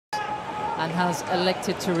and has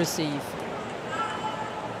elected to receive.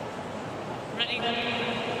 Ready?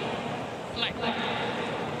 Play.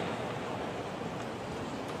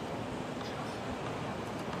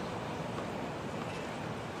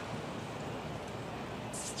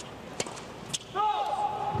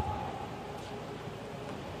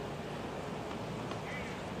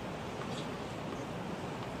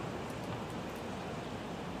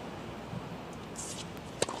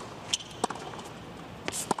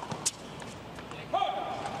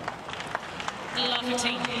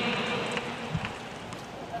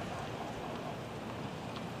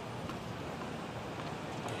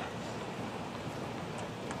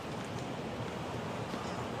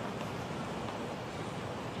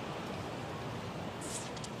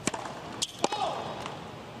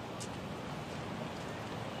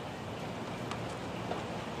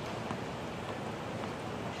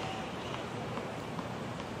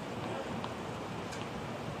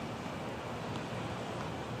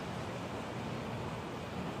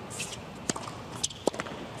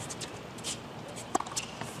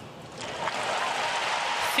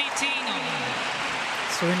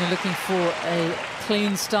 Serena looking for a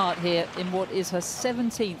clean start here in what is her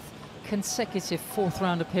 17th consecutive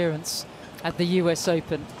fourth-round appearance at the US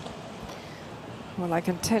Open. Well, I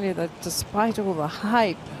can tell you that despite all the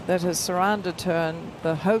hype that has surrounded her and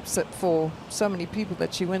the hopes that for so many people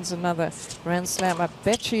that she wins another Grand Slam, I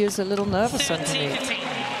bet she is a little nervous underneath.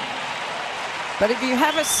 But if you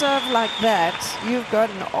have a serve like that, you've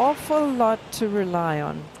got an awful lot to rely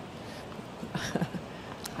on.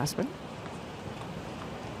 Husband?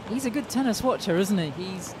 He's a good tennis watcher, isn't he?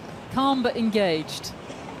 He's calm but engaged.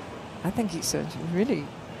 I think he's a really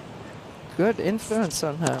good influence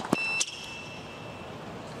on her.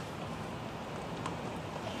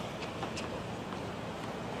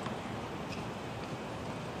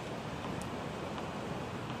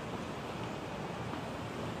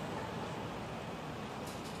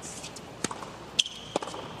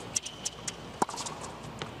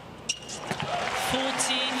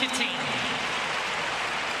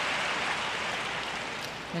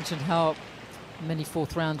 Mentioned how many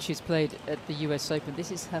fourth rounds she's played at the US Open.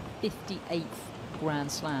 This is her 58th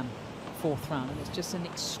Grand Slam fourth round, and it's just an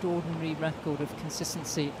extraordinary record of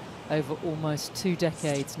consistency over almost 2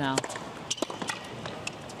 decades now.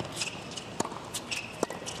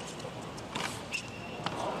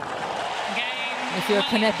 If you're a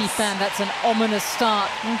Kanepi fan, that's an ominous start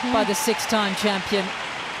by the 6-time champion.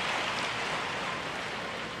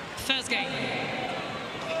 First game.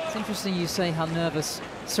 It's interesting you say how nervous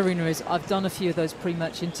Serena is. I've done a few of those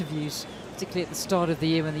pre-match interviews, particularly at the start of the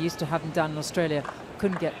year when they used to have them down in Australia.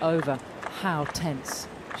 Couldn't get over how tense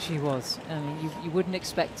she was. I mean, you wouldn't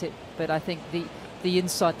expect it, but I think the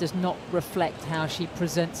insight does not reflect how she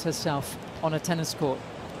presents herself on a tennis court.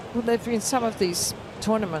 Well, there've been some of these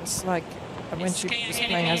tournaments, like when she was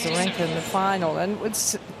playing Azarenka in the final, and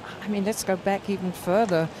it's, I mean, let's go back even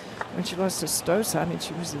further. When she lost to Stosa, I mean,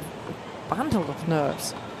 she was a bundle of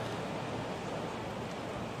nerves.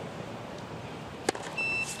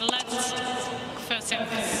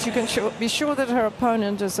 But you can be sure that her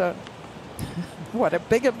opponent is a what, a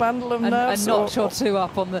bigger bundle of nerves, a notch or two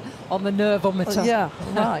up on the nervometer. Yeah,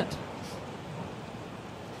 right.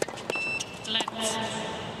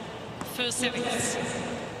 First service.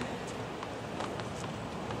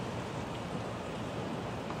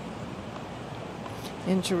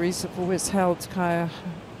 Injuries have always held Kaia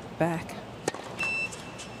back.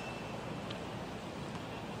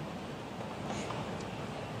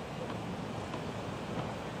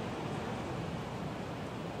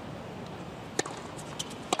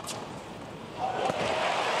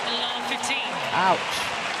 Ouch.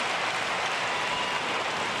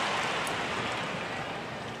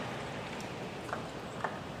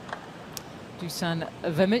 Dusan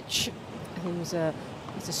Vemic, who's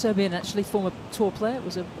he's a Serbian, actually, former tour player.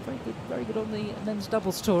 Was a very good on the men's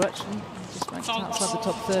doubles tour, actually. Just ranked outside the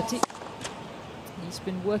top 30. He's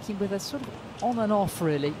been working with us sort of on and off,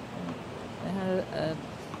 really. They had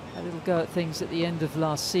a little go at things at the end of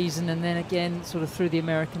last season, and then again, sort of through the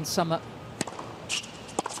American summer.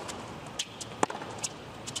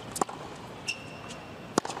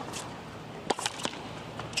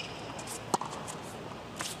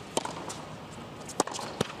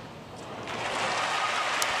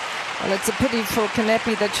 Well, it's a pity for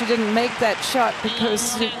Kanepi that she didn't make that shot,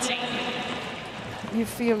 because you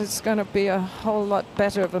feel it's going to be a whole lot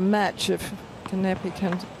better of a match if Kanepi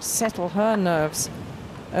can settle her nerves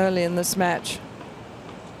early in this match.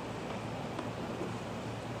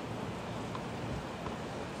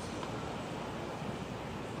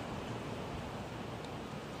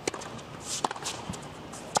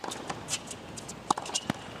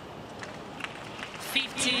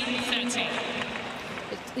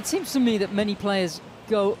 It seems to me that many players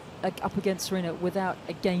go up against Serena without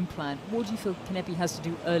a game plan. What do you feel Kanepi has to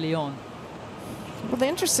do early on? Well, the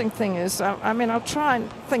interesting thing is, I mean, I'll try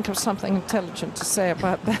and think of something intelligent to say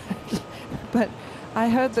about that. But I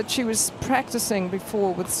heard that she was practicing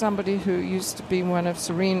before with somebody who used to be one of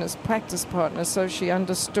Serena's practice partners, so she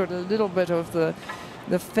understood a little bit of the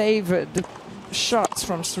favored shots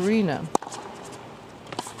from Serena.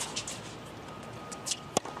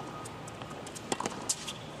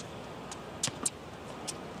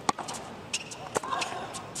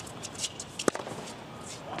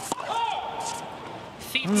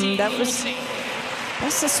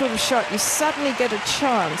 That's the sort of shot you suddenly get a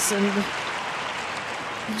chance, and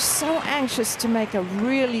you're so anxious to make a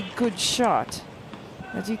really good shot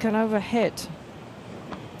that you can overhit.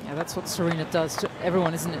 Yeah, that's what Serena does to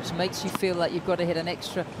everyone, isn't it? She makes you feel like you've got to hit an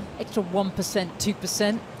extra 1%,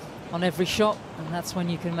 2% on every shot, and that's when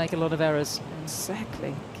you can make a lot of errors.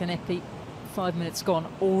 Exactly. Kanepi, 5 minutes gone,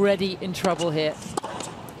 already in trouble here.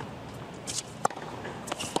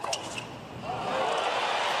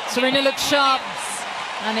 Serena looks sharp,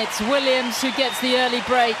 and it's Williams who gets the early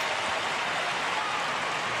break.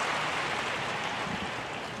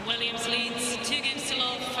 Williams leads 2 games to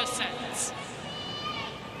love for sets.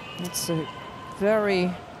 It's a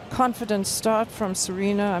very confident start from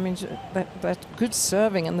Serena. I mean, that good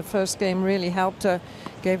serving in the first game really helped her,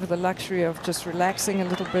 gave her the luxury of just relaxing a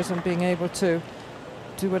little bit and being able to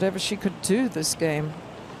do whatever she could do this game.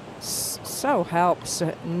 So helps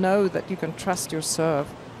to know that you can trust your serve.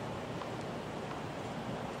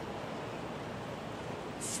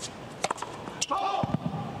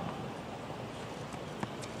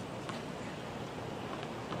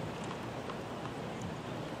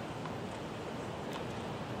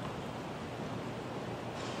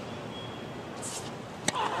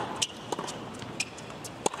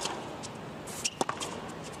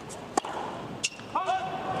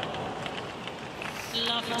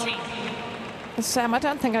 Sam, I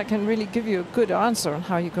don't think I can really give you a good answer on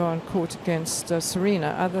how you go on court against Serena,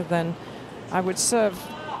 other than I would serve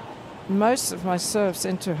most of my serves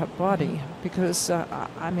into her body, because,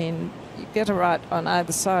 I mean, you get her right on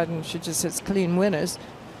either side and she just hits clean winners.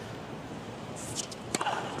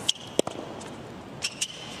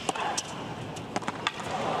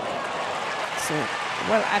 So,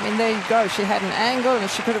 well, I mean, there you go. She had an angle and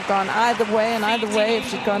she could have gone either way, and either way, if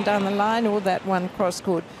she'd gone down the line, or that one cross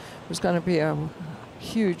court was going to be a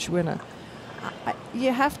huge winner.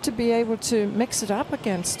 You have to be able to mix it up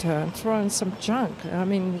against her and throw in some junk. I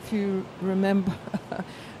mean, if you remember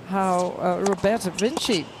how Roberta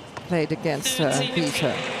Vinci played against her and beat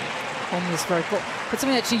her. On this very court. But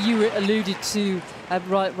something actually you alluded to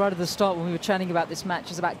right at the start when we were chatting about this match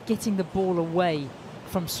is about getting the ball away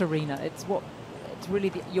from Serena. It's really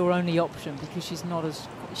your only option, because she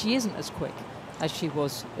isn't as quick as she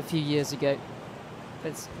was a few years ago.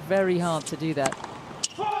 It's very hard to do that.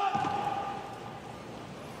 Well,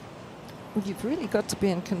 you've really got to be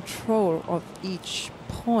in control of each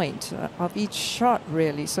point, of each shot,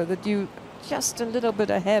 really, so that you just a little bit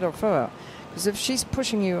ahead of her. Because if she's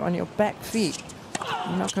pushing you on your back feet,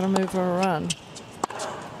 you're not going to move her around.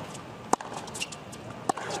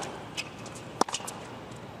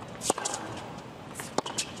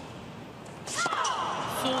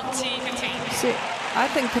 See, I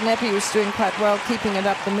think Kanepi was doing quite well keeping it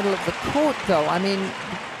up the middle of the court, though. I mean,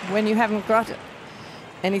 when you haven't got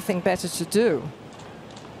anything better to do.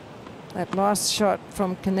 That last shot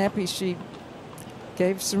from Kanepi, she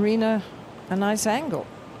gave Serena a nice angle.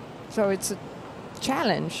 So it's a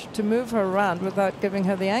challenge to move her around without giving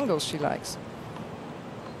her the angle she likes.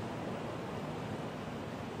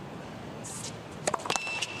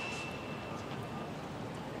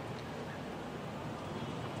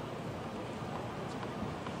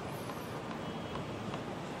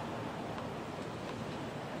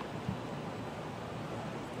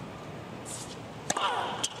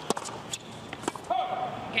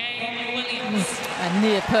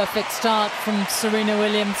 Perfect start from Serena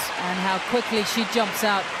Williams, and how quickly she jumps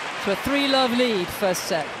out to a 3-love lead first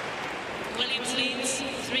set. Williams leads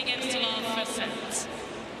 3 games to love first set.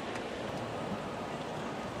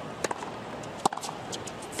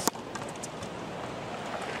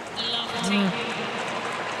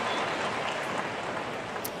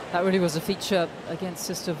 That really was a feature against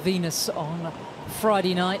Sister Venus on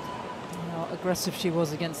Friday night. How aggressive she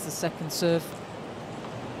was against the second serve.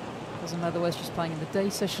 Doesn't matter whether she's playing in the day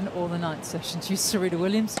session or the night session. She's Serena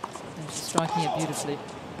Williams, and she's striking it beautifully.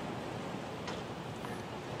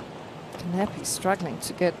 Kanepi struggling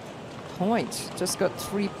to get points. Just got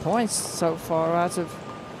 3 points so far out of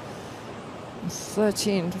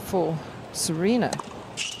 13 for Serena.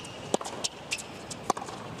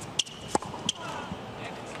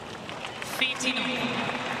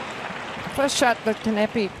 first shot, but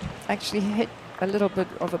Kanepi actually hit a little bit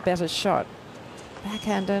of a better shot.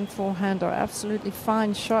 Backhand and forehand are absolutely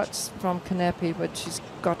fine shots from Kanepi, but she's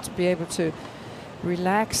got to be able to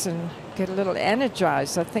relax and get a little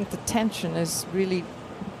energized. I think the tension is really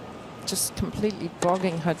just completely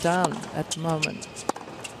bogging her down at the moment.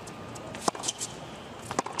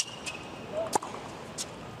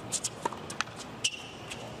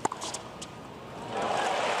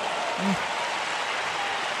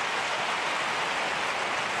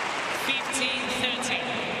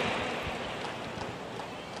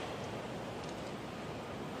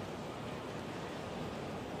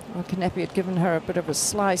 Well, Kanepi had given her a bit of a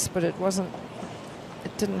slice, but it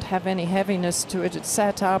didn't have any heaviness to it. It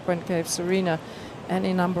sat up and gave Serena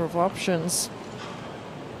any number of options.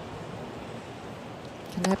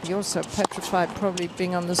 Kanepi also petrified probably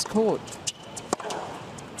being on this court.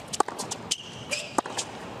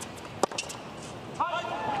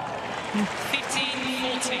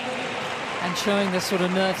 And showing the sort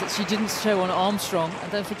of nerves that she didn't show on Armstrong.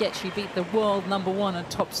 And don't forget, she beat the world #1 and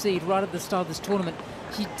top seed right at the start of this tournament.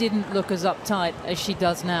 She didn't look as uptight as she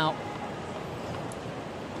does now.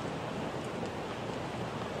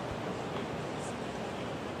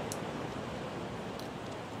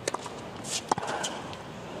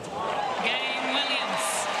 Game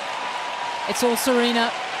Williams. It's all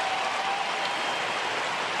Serena.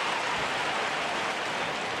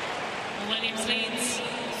 Williams leads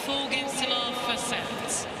 4 games to love first set.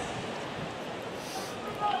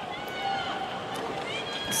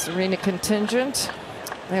 Serena contingent.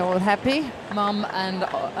 They're all happy. Mum and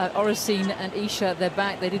Oracene and Isha, they're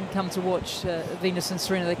back. They didn't come to watch Venus and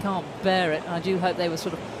Serena. They can't bear it. I do hope they were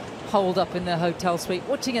sort of holed up in their hotel suite,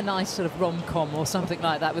 watching a nice sort of rom-com or something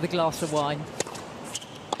like that with a glass of wine.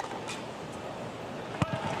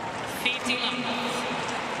 50 love.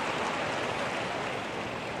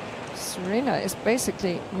 Serena is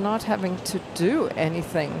basically not having to do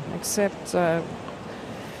anything except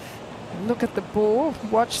look at the ball,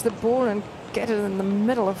 watch the ball, and get it in the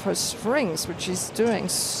middle of her strings, which she's doing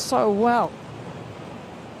so well.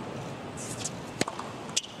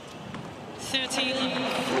 30 love.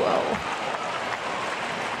 Whoa.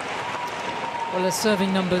 Well, her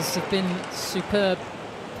serving numbers have been superb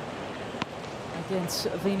against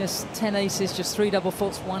Venus. 10 aces, just 3 double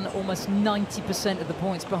faults, won almost 90% of the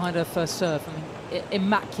points behind her first serve. I mean,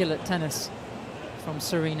 immaculate tennis from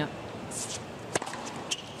Serena.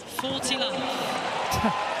 40 love.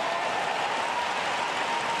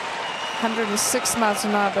 106 miles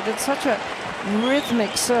an hour, but it's such a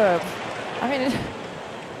rhythmic serve. I mean,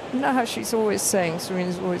 you know how she's always saying,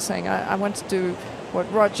 Serena's always saying, I want to do what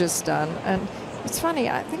Roger's done. And it's funny,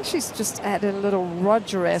 I think she's just added a little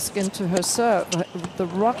Roger-esque into her serve, the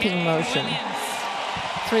rocking motion.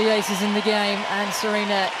 3 aces in the game, and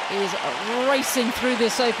Serena is racing through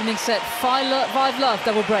this opening set. 5 love,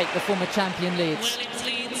 double break, the former champion leads. Williams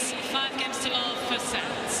leads 5 games to love first set.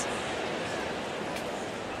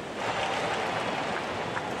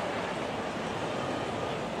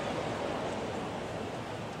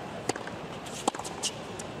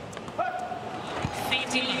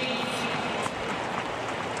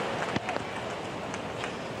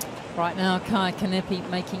 Right now, Kaia Kanepi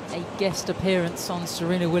making a guest appearance on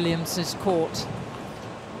Serena Williams' court.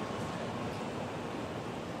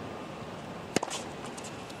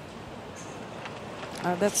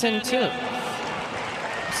 That's in too.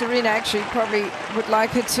 Serena actually probably would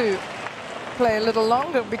like her to play a little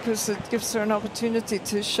longer because it gives her an opportunity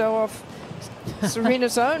to show off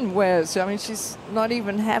Serena's own wares. I mean, she's not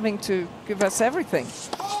even having to give us everything.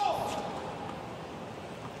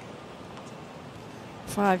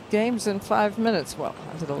 5 games in 5 minutes. Well,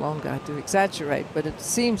 a little longer, I do exaggerate, but it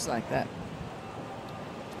seems like that.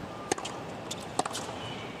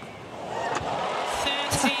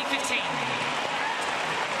 30-15.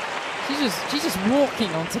 She's just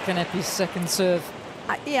walking onto Kanepi's second serve.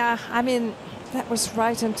 Yeah, I mean, that was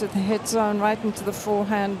right into the head zone, right into the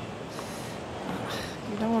forehand.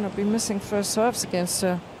 You don't want to be missing first serves against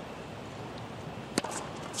her.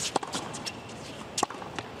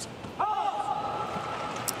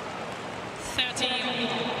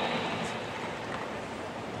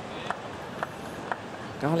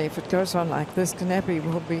 Golly, if it goes on like this, Kanepi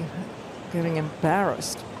will be getting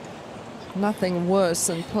embarrassed. Nothing worse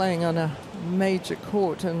than playing on a major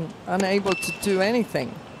court and unable to do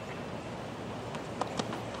anything.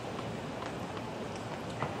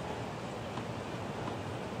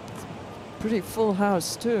 Pretty full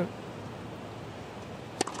house, too.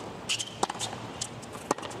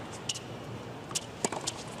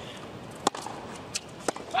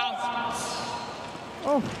 Out.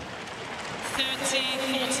 Oh.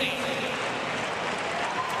 30-40.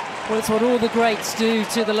 Well, it's what all the greats do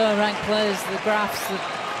to the lower-ranked players, the Grafs, the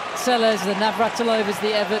Sellers, the Navratilovas,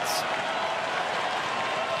 the Everts.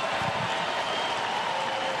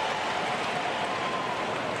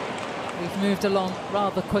 We've moved along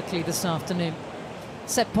rather quickly this afternoon.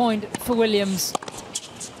 Set point for Williams.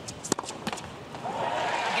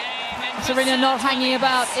 Serena not hanging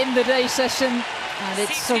about in the day session, and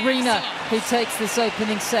it's Serena who takes this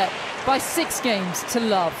opening set by 6 games to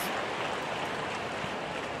love.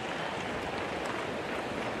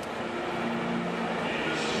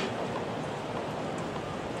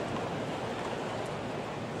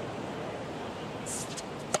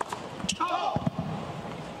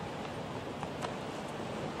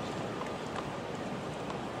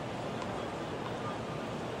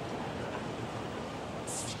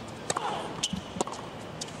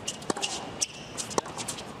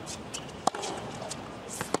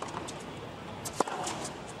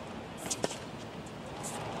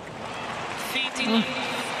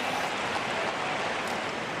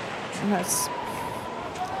 I'm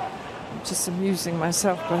just amusing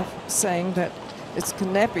myself by saying that it's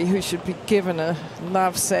Kanepi who should be given a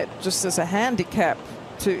love set just as a handicap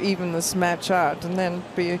to even this match out, and then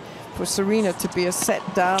for Serena to be a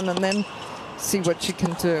set down and then see what she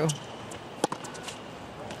can do.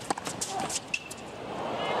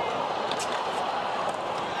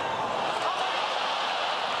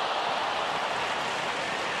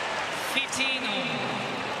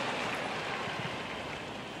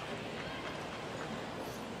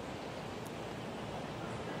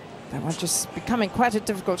 That one just becoming quite a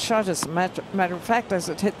difficult shot, as a matter of fact, as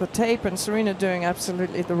it hit the tape, and Serena doing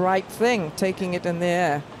absolutely the right thing, taking it in the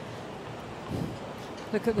air.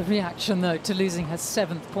 Look at the reaction, though, to losing her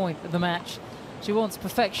 7th point of the match. She wants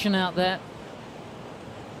perfection out there.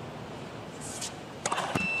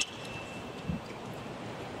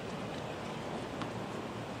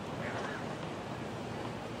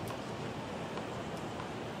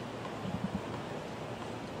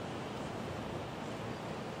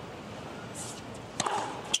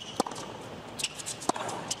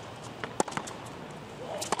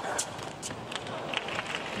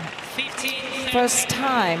 First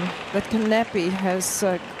time that Kanepi has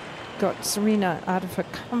got Serena out of her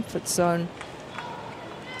comfort zone.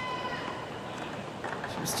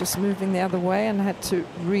 She was just moving the other way and had to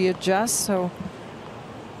readjust. So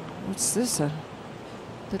what's this, a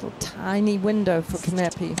little tiny window for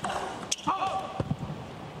Kanepi?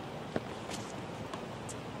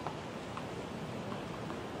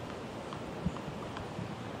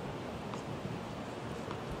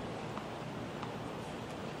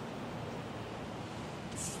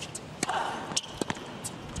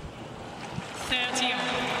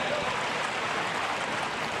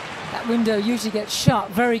 Window usually gets shut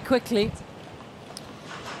very quickly.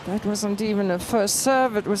 That wasn't even a first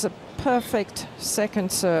serve, it was a perfect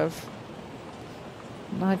second serve.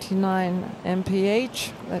 99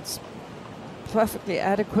 mph, that's perfectly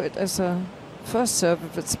adequate as a first serve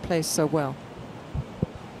if it's placed so well.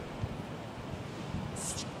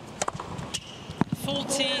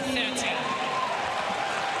 40-30.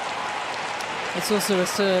 It's also a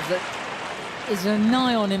serve that is a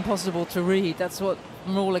nigh on impossible to read. That's what,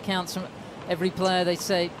 from all accounts, from every player, they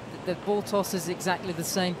say the ball toss is exactly the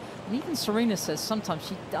same. And even Serena says sometimes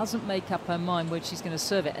she doesn't make up her mind where she's going to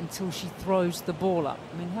serve it until she throws the ball up.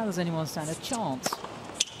 I mean, how does anyone stand a chance?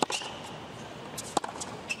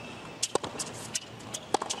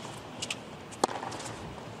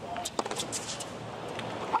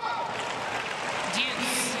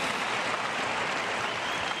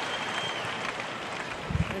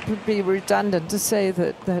 It would be redundant to say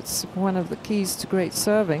that that's one of the keys to great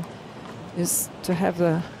serving, is to have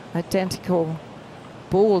the identical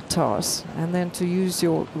ball toss and then to use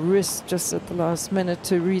your wrist just at the last minute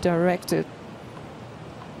to redirect it.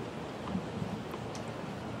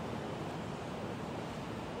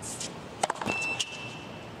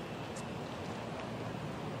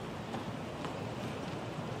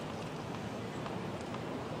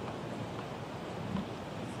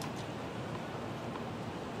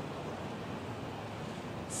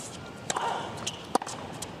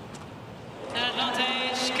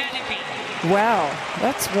 Wow,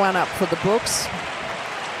 that's one up for the books.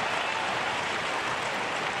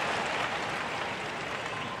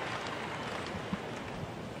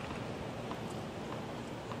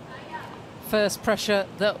 First pressure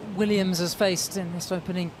that Williams has faced in this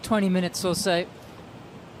opening 20 minutes or so.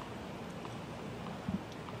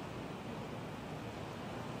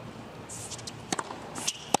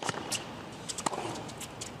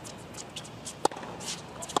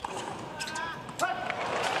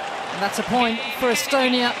 That's a point for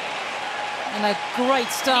Estonia, And a great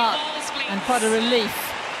start and quite a relief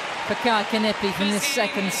for Kaia Kanepi from this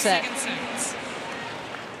second set.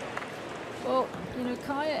 Well, you know,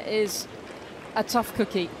 Kaia is a tough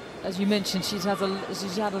cookie. As you mentioned, she's had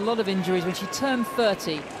a lot of injuries. When she turned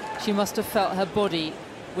 30, she must have felt her body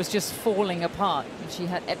was just falling apart. She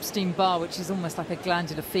had Epstein-Barr, which is almost like a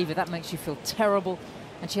glandular fever. That makes you feel terrible.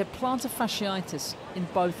 And she had plantar fasciitis in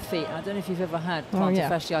both feet. I don't know if you've ever had plantar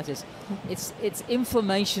fasciitis. It's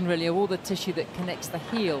inflammation, really, of all the tissue that connects the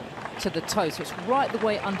heel to the toe. So it's right the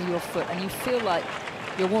way under your foot, and you feel like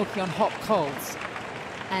you're walking on hot coals.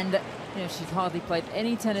 And you know, she'd hardly played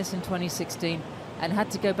any tennis in 2016 and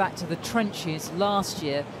had to go back to the trenches last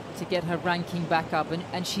year to get her ranking back up,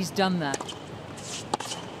 and she's done that.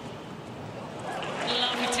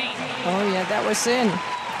 Oh yeah, that was in.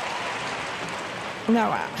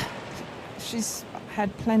 No, she's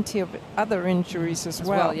had plenty of other injuries as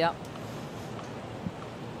well. Yeah.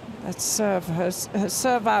 That serve, her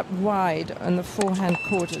serve out wide on the forehand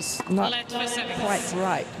court is not quite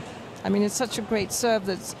right. I mean, it's such a great serve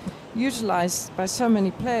that's utilized by so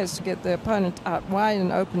many players to get the opponent out wide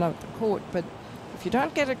and open up the court. But if you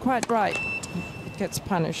don't get it quite right, it gets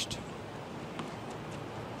punished.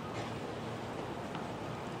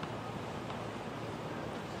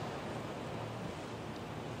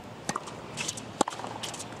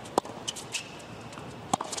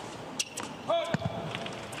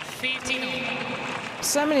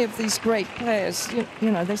 So many of these great players,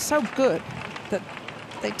 you know, they're so good that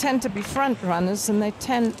they tend to be front runners, and they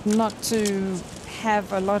tend not to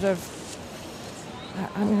have a lot of,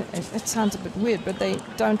 I mean, it sounds a bit weird, but they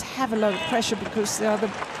don't have a lot of pressure because the other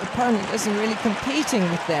opponent isn't really competing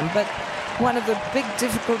with them. But one of the big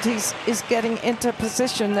difficulties is getting into a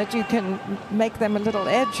position that you can make them a little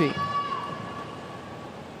edgy.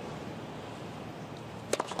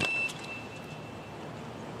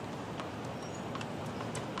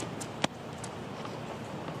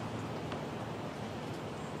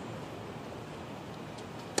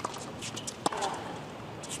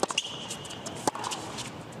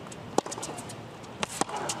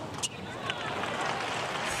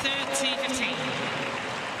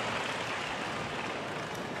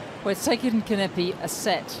 Well, it's taken Kanepi a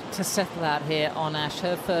set to settle out here on Ash.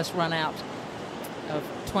 Her first run out of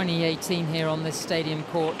 2018 here on this stadium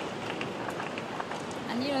court.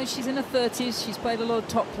 And, you know, she's in her 30s. She's played a lot of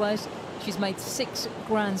top players. She's made 6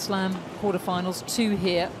 Grand Slam quarterfinals, 2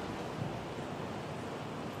 here.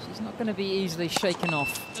 She's not going to be easily shaken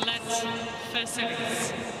off.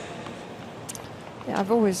 Yeah,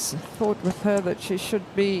 I've always thought with her that she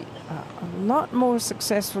should be a lot more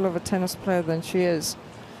successful of a tennis player than she is.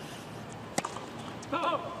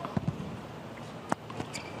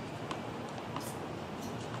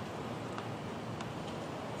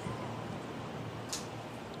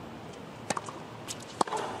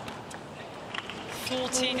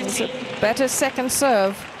 It's a better second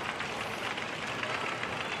serve.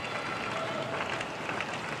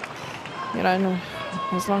 You know,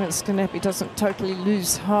 as long as Kanepi doesn't totally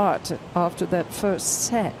lose heart after that first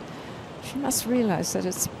set, she must realize that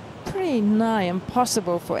it's pretty nigh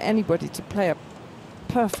impossible for anybody to play it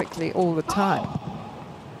perfectly all the time.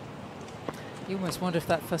 You almost wonder if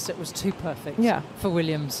that first set was too perfect for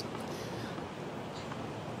Williams.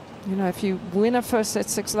 You know, if you win a first set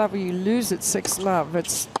 6-love or you lose it 6-love,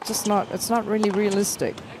 it's just not, it's not really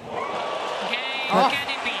realistic. Oh.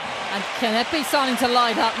 And Kanepi starting to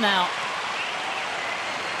light up now.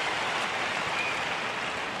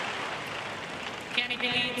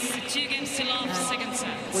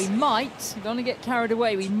 We might, don't want to get carried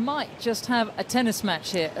away, we might just have a tennis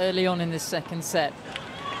match here early on in this second set.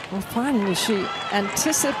 Well, finally she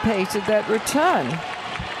anticipated that return.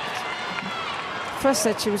 First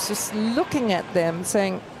set she was just looking at them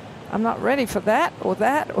saying, I'm not ready for that or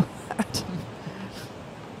that or that.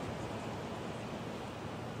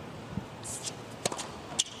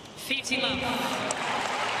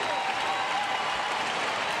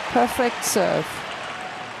 Perfect serve.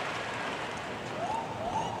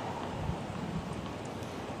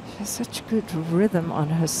 She has such good rhythm on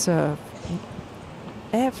her serve.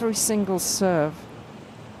 Every single serve.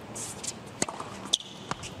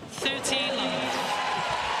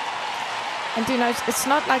 And you know, it's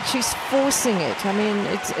not like she's forcing it. I mean,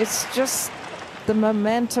 it's just the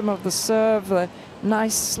momentum of the serve, the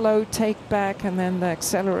nice slow take back, and then the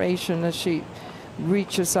acceleration as she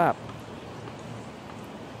reaches up.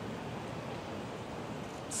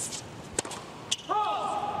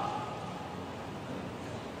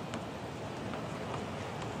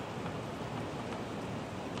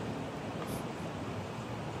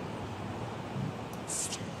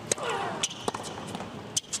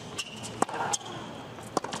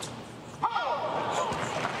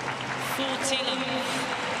 40 love.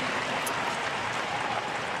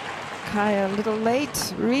 Kaia a little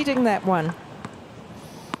late reading that one.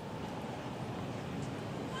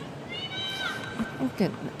 I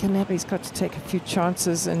think Kanepi's got to take a few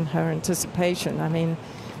chances in her anticipation. I mean,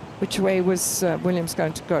 which way was Williams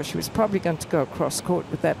going to go? She was probably going to go across court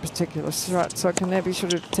with that particular shot, so Kanepi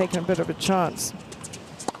should have taken a bit of a chance.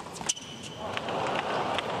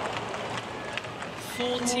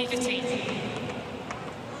 40-15.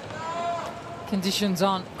 Conditions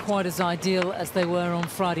aren't quite as ideal as they were on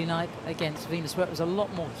Friday night against Venus, where it was a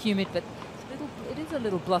lot more humid, but it is a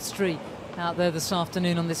little blustery out there this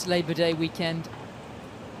afternoon on this Labor Day weekend.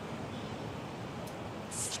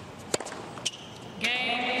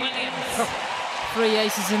 Oh, 3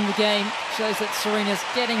 aces in the game shows that Serena's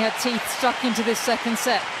getting her teeth stuck into this second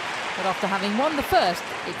set. But after having won the first,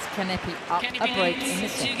 it's Kanepi up a break in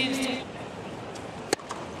this set.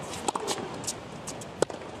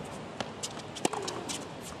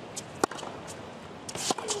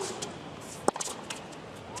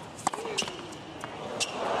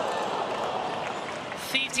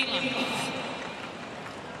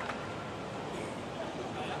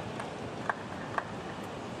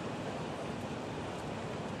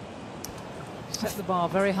 Set the bar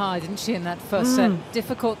very high, didn't she, in that first set?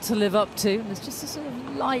 Difficult to live up to. There's just a sort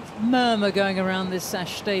of light murmur going around this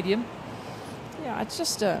Sash Stadium. Yeah, it's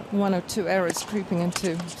just 1 or 2 errors creeping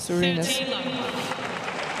into Serena's. Well,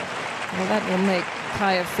 that will make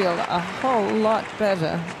Kaia feel a whole lot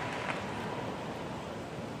better.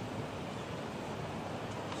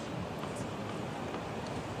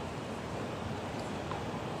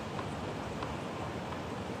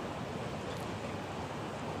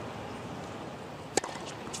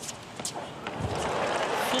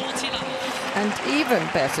 And even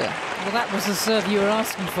better. Well, that was the serve you were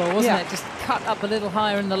asking for, wasn't it? Just cut up a little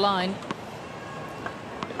higher in the line.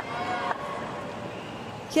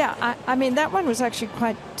 Yeah, I mean, that one was actually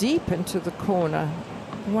quite deep into the corner.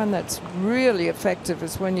 The one that's really effective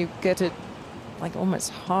is when you get it like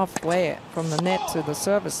almost halfway from the net to the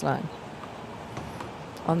service line,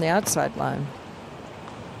 on the outside line.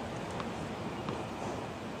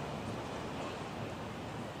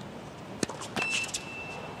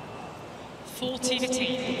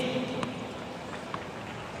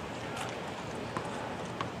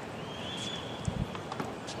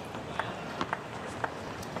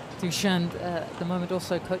 Dushan at the moment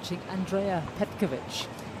also coaching Andrea Petkovic.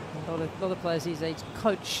 A lot of players these days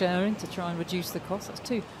coach sharing to try and reduce the cost. That's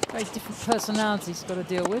 2 very different personalities he's got to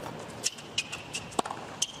deal with.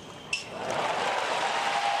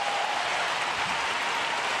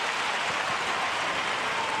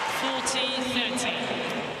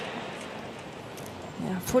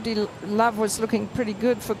 Yeah, 40 love was looking pretty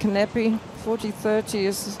good for Kanepi. 40-30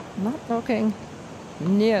 is not looking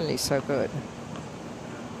nearly so good.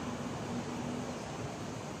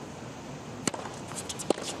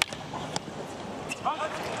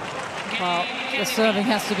 Well, the serving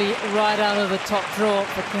has to be right out of the top drawer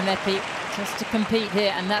for Kanepi just to compete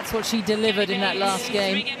here, and that's what she delivered in that last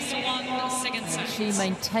game. And she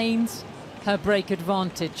maintains her break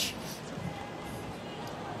advantage.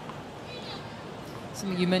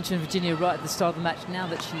 Something you mentioned, Virginia, right at the start of the match. Now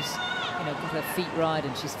that she's, got her feet right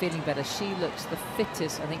and she's feeling better, she looks the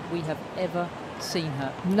fittest I think we have ever seen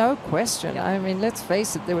her. No question. I mean, let's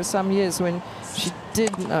face it, there were some years when she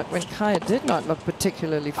did not, when Kaia did not look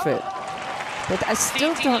particularly fit. But I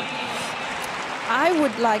still don't. I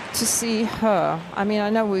would like to see her. I mean, I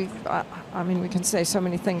know we can say so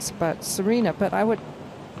many things about Serena, but I would.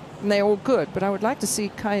 And they're all good, but I would like to see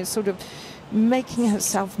Kaia sort of making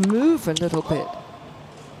herself move a little bit.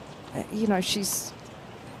 She's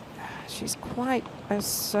quite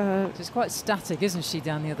as. She's quite static, isn't she,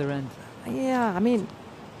 down the other end? Yeah, I mean,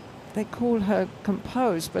 they call her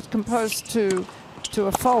composed, but composed to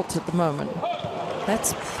a fault at the moment.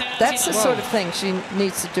 That's the sort of thing she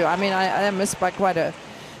needs to do. I mean, I missed by quite a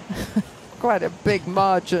big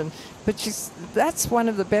margin, but that's one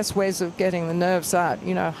of the best ways of getting the nerves out.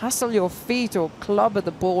 Hustle your feet or clobber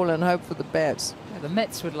the ball and hope for the best. Yeah, the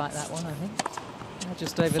Mets would like that one, I think.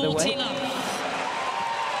 Just over the way.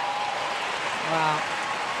 Wow.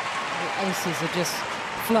 The aces are just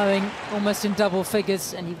flowing almost in double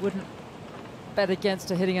figures, and you wouldn't bet against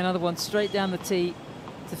her hitting another one straight down the tee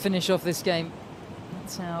to finish off this game.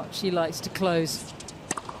 That's how she likes to close.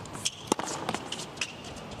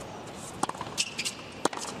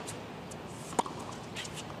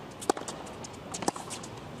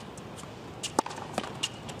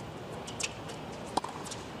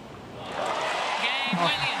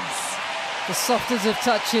 The softest of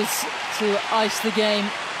touches to ice the game.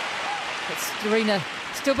 But Serena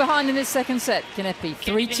Still behind in this second set. Kanepi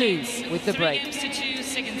 3-2 with the break. 3 games to 2,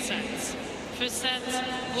 second set. First set,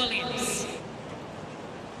 Williams.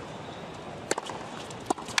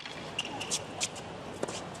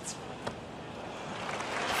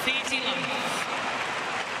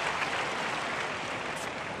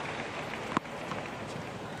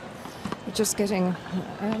 We're just getting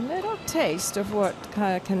a little taste of what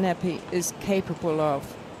Kaia Kanepi is capable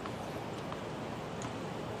of.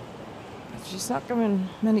 She's not given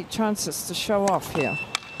many chances to show off here.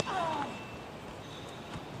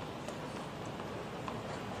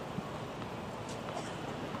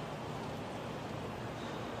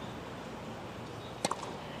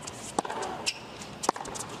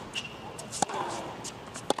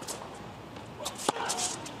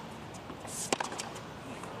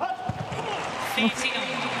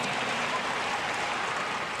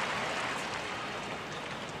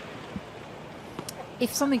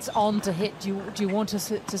 If something's on to hit, do you want to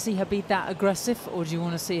see her be that aggressive, or do you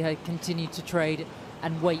want to see her continue to trade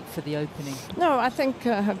and wait for the opening? No, I think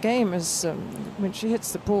her game is when she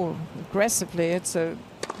hits the ball aggressively. It's a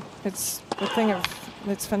thing of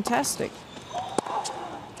it's fantastic.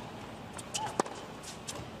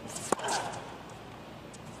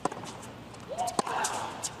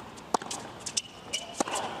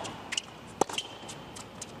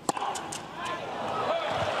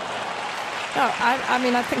 No, I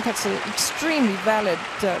mean, I think that's an extremely valid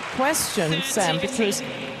question, Sam, because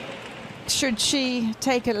should she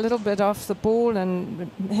take it a little bit off the ball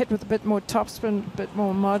and hit with a bit more topspin, a bit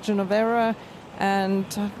more margin of error, and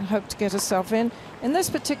hope to get herself in? In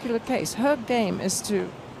this particular case, her game is to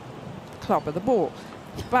clobber the ball.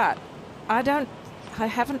 But I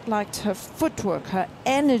haven't liked her footwork, her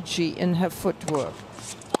energy in her footwork.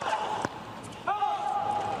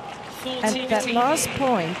 And that last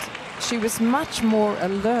point, she was much more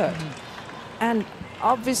alert. And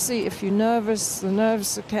obviously, if you're nervous, the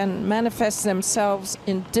nerves can manifest themselves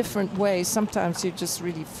in different ways. Sometimes you're just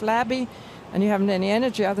really flabby and you haven't any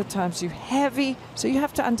energy. Other times you're heavy. So you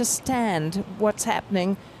have to understand what's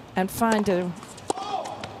happening and find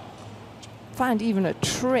even a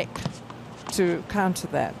trick to counter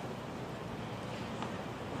that.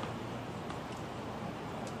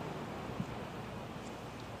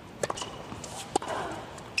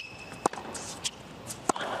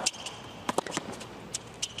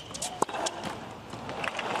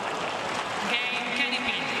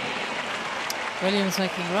 Williams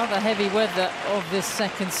making rather heavy weather of this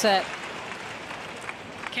second set.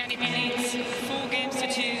 Kanepi leads 4 games to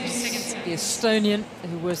 2, second set. The Estonian,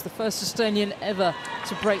 who was the first Estonian ever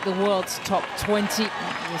to break the world's top 20. It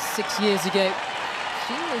was 6 years ago.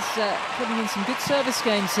 She is putting in some good service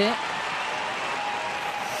games here.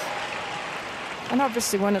 And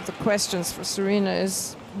obviously one of the questions for Serena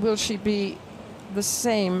is, will she be the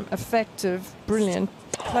same effective, brilliant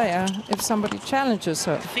player if somebody challenges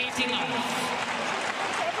her?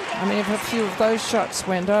 I mean, if a few of those shots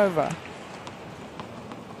went over.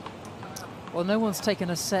 Well, no one's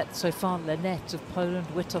taken a set so far. Lynette of Poland,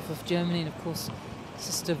 Witoff of Germany, and of course,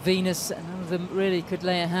 Sister Venus. And none of them really could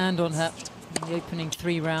lay a hand on her in the opening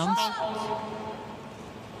 3 rounds.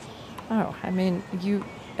 Oh, I mean,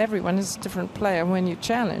 everyone is a different player when you're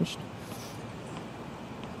challenged.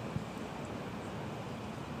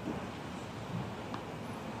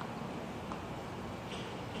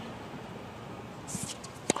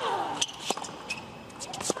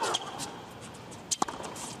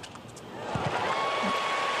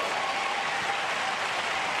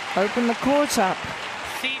 Open the court up.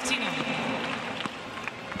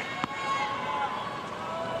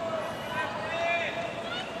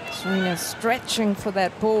 Serena stretching for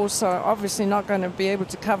that ball, so obviously not going to be able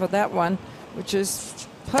to cover that one, which is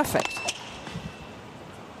perfect.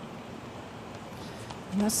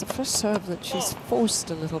 And that's the first serve that she's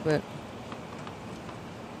forced a little bit.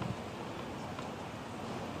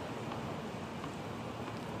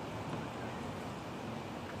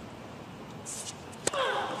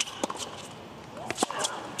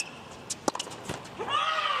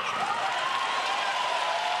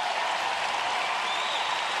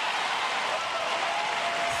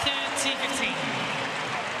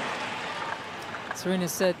 Serena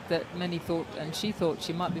said that many thought, and she thought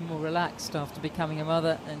she might be more relaxed after becoming a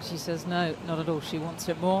mother, and she says no, not at all. She wants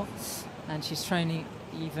it more, and she's training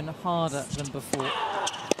even harder than before.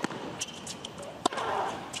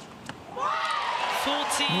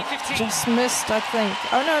 40-15. Just missed, I think.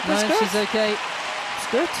 Oh no, it was good. She's okay.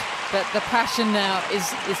 It's good. But the passion now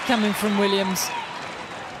is coming from Williams.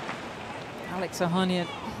 Alex Ohanian,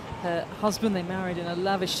 her husband, they married in a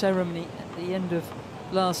lavish ceremony at the end of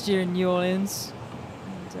last year in New Orleans.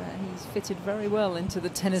 he's fitted very well into the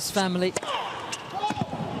tennis family.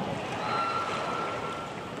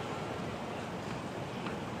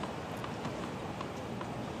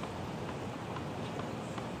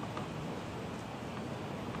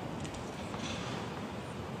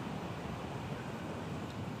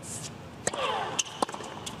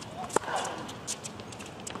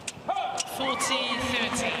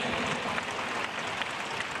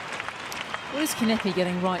 What is Kanepi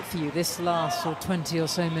getting right for you this last 20 or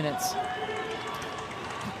so minutes?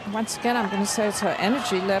 Once again, I'm going to say it's her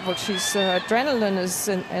energy level. She's adrenaline is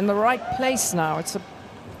in the right place now. She's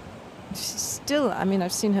still, I mean,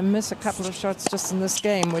 I've seen her miss a couple of shots just in this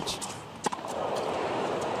game, which...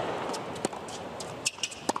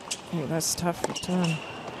 Oh, that's tough return.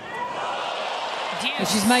 And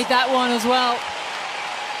she's made that one as well.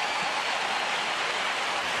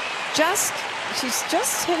 She's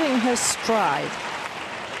just hitting her stride.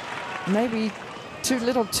 Maybe too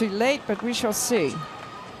little too late, but we shall see.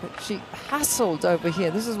 But she hustled over here.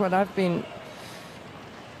 This is what I've been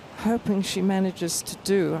hoping she manages to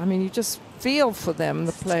do. I mean, you just feel for them,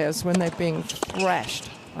 the players, when they're being thrashed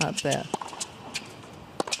out there.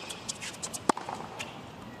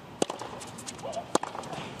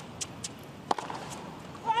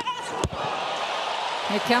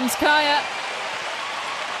 Here comes Kaia.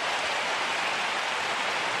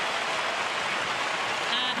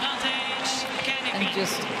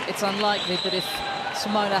 It's unlikely, but if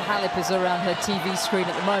Simona Halep is around her TV screen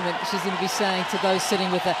at the moment, she's going to be saying to those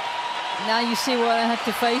sitting with her, now you see what I had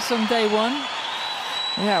to face on day one.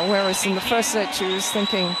 Yeah, whereas in the first set she was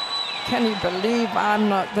thinking, can you believe I'm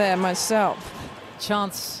not there myself?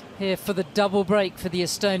 Chance here for the double break for the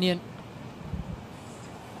Estonian.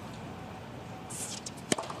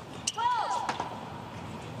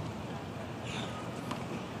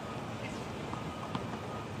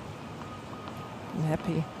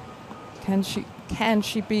 Happy. Can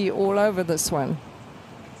she be all over this one?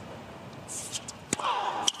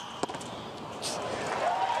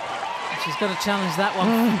 She's got to challenge that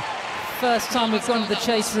one. First time we've gone to the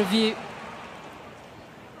chase review.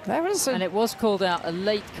 That was and it was called out, a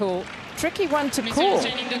late call. Tricky one to call.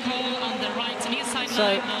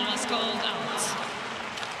 So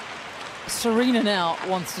Serena now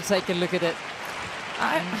wants to take a look at it.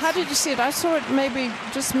 How did you see it? I saw it maybe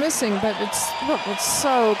just missing, but it's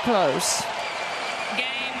so close.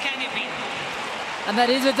 And that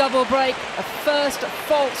is a double break, a first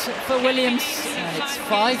fault for Williams, and it's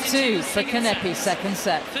 5-2 for Kanepi, second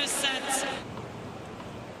set.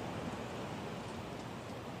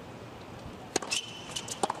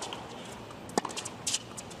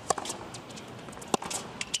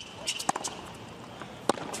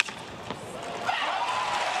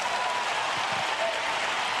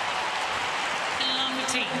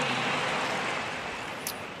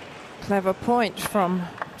 Clever point from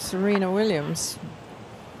Serena Wiliams.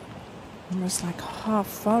 Almost like half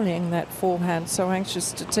volleying that forehand, so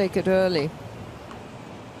anxious to take it early.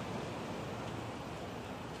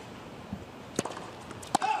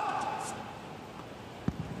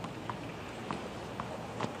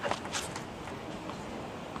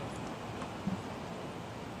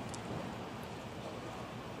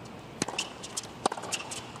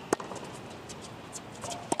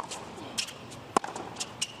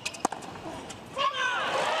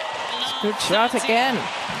 Good shot again.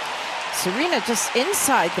 Serena just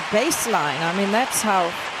inside the baseline. I mean, that's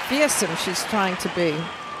how fearsome she's trying to be.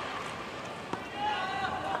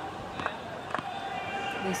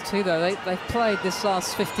 These two, though, they've played this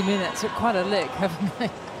last 50 minutes at quite a lick, haven't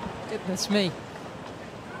they? Goodness me.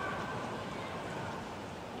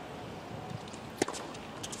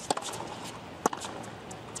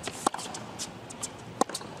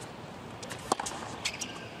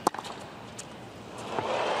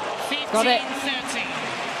 Got it.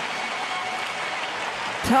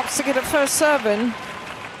 Helps to get a first serve in.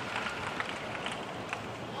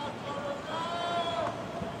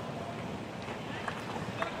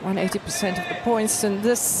 Won 80% of the points in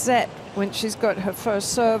this set when she's got her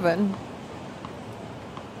first serve in.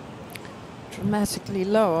 Dramatically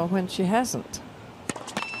lower when she hasn't.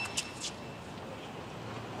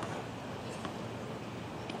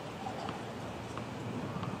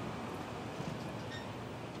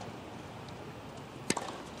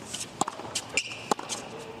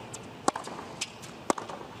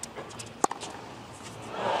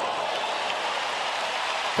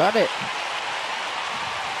 Got it.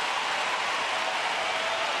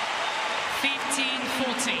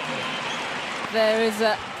 15-14. There is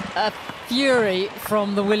a fury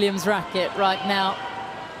from the Williams racket right now.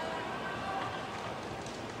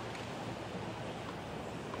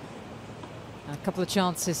 couple of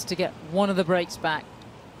chances to get one of the breaks back.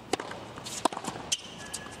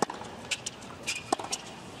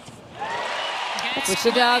 Which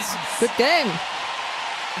she does. Good game.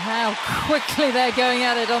 How quickly they're going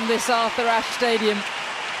at it on this Arthur Ashe Stadium.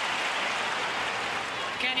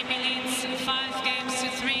 Kanepi leads 5 games to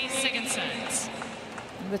 3 second sets.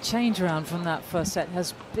 And the change around from that first set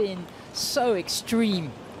has been so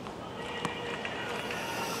extreme.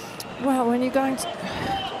 Well, when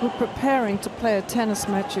you're preparing to play a tennis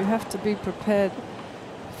match, you have to be prepared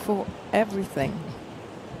for everything.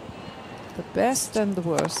 The best and the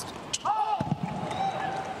worst.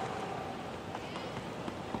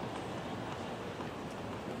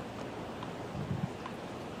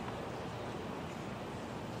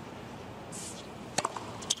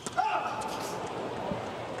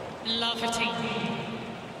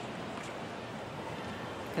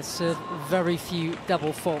 Has served very few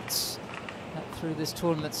double faults through this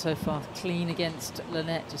tournament so far. Clean against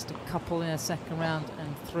Lynette, just a couple in her second round,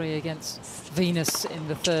 and 3 against Venus in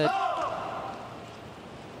the third.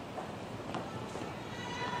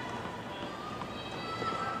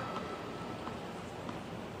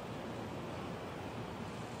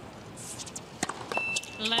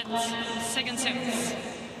 Let's second set.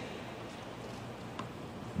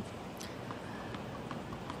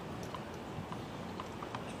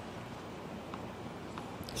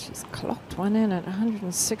 She's clocked one in at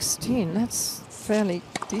 116. That's fairly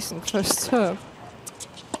decent first serve.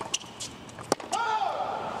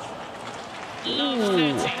 Love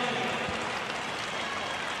 30.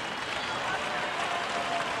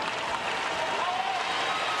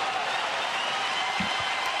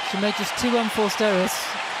 She made just 2 unforced errors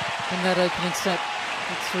in that opening set.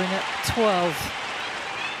 It's Serena 12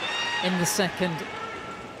 in the second.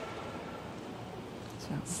 So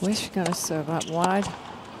where's she going to serve up wide?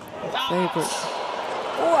 Favorite.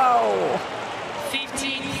 Whoa!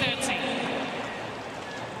 15-13.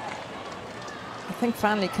 I think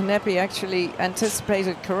finally Kanepi actually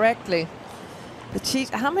anticipated correctly.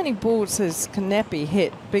 How many balls has Kanepi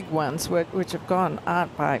hit, big ones, which have gone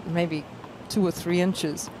out by maybe 2 or 3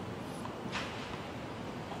 inches?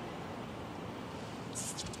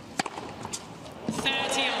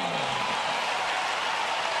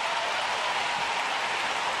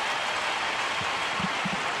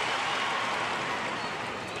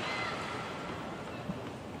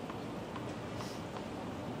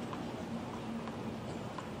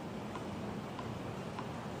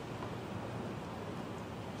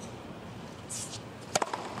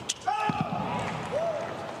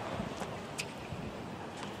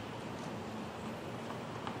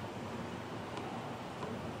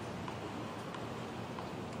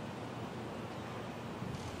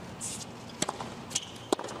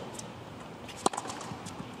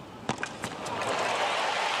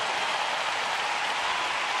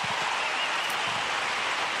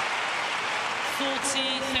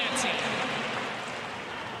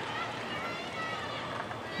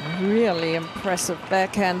 Really impressive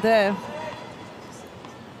backhand there.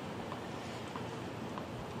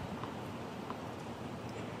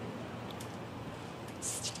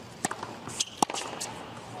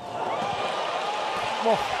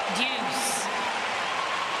 Well,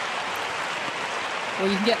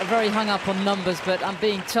 you can get very hung up on numbers, but I'm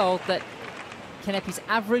being told that Kanepi's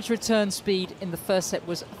average return speed in the first set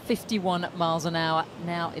was 51 miles an hour.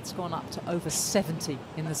 Now it's gone up to over 70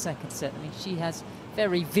 in the second set. I mean, she has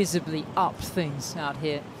very visibly upped things out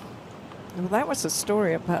here. Well, that was a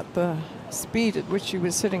story about the speed at which she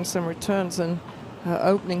was hitting some returns in her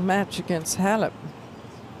opening match against Halep.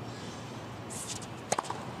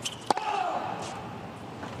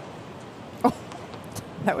 Oh,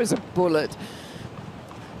 that was a bullet.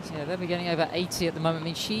 Yeah, they'll be getting over 80 at the moment. I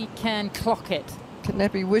mean, she can clock it.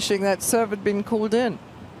 Kanepi wishing that serve had been called in.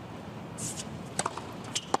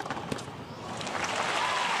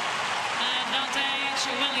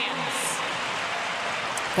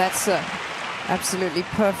 That's an absolutely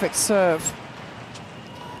perfect serve.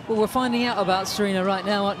 Well, we're finding out about Serena right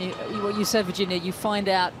now, aren't you? What you said, Virginia, you find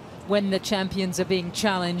out when the champions are being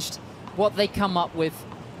challenged, what they come up with.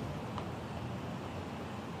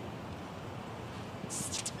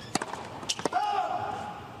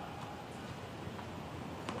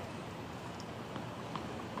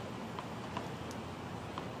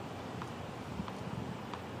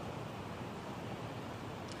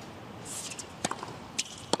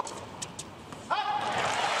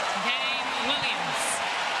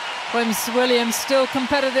 Williams still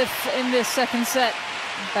competitive in this second set,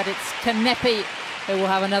 but it's Kanepi who will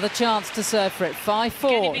have another chance to serve for it.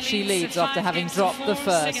 5-4 she leads after having dropped the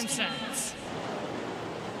first.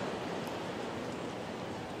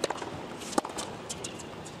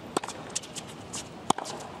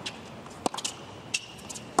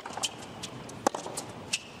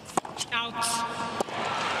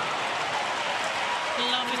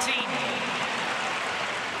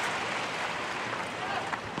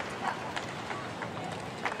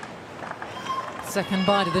 Second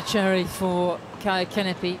bite of the cherry for Kaia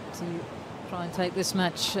Kanepi to try and take this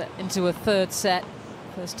match into a third set.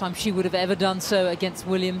 First time she would have ever done so against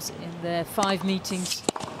Williams in their 5 meetings.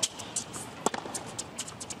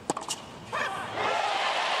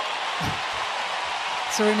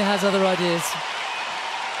 Serena has other ideas.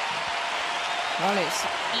 Well, it's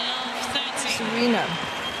Serena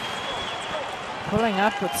pulling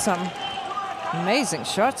up with some amazing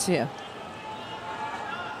shots here.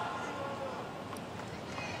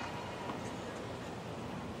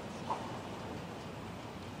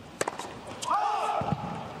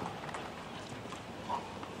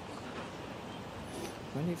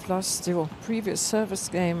 When you've lost your previous service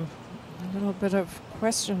game, a little bit of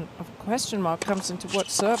question mark comes into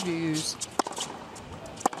what serve you use.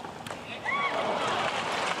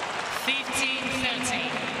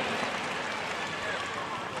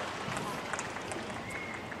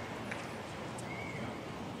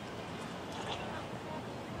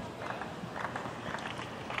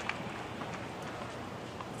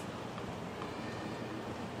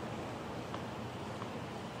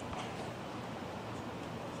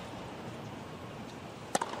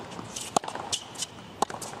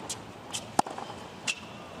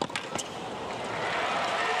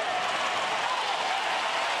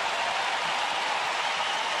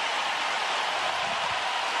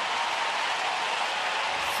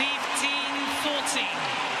 15-13.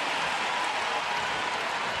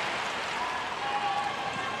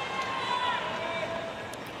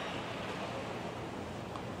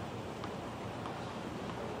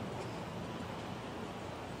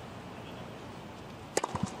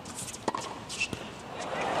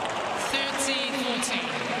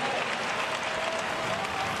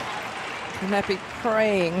 Kanepi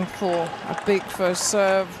praying for a big first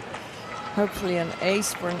serve, hopefully an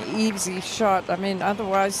ace for an easy shot. I mean,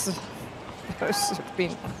 otherwise those have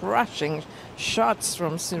been crushing shots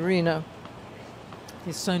from Serena.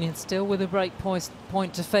 The Estonian still with a break point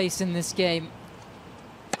to face in this game.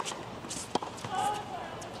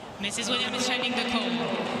 Mrs. Williams is checking the call.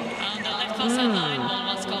 On the left far side line,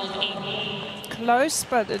 one was called in. Close,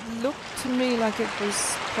 but it looked to me like it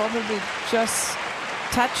was probably just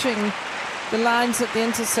touching the lines at the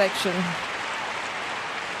intersection.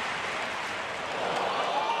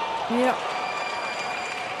 Yep.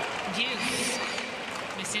 Deuce.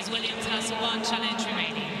 Mrs. Williams has 1 challenge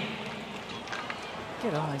remaining.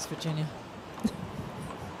 Good eyes, Virginia.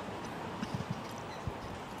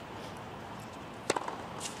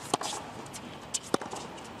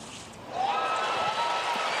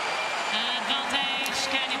 Advantage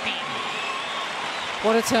Kanepi.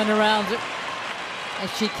 What a turnaround.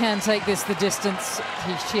 If she can take this the distance,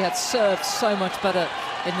 she had served so much better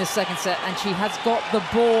in this second set, and she has got the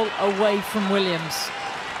ball away from Williams.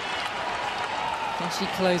 Can she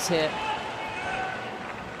close here?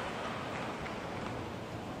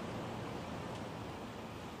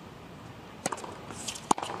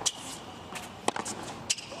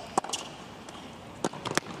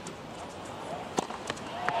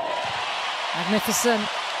 Magnificent.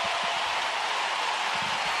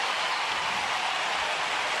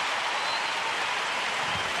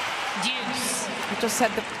 I just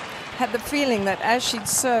had the feeling that as she'd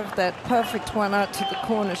served that perfect one out to the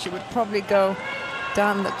corner, she would probably go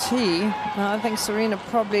down the tee. Now I think Serena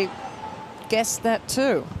probably guessed that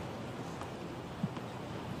too.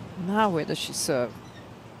 Now where does she serve?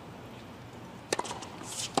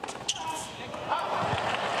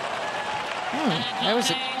 That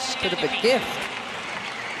was a bit of a gift.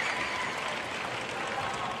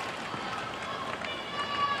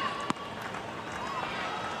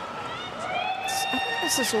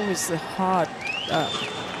 This is always the hard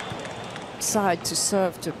side to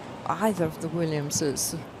serve to either of the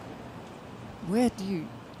Williamses. Where do you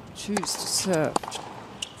choose to serve?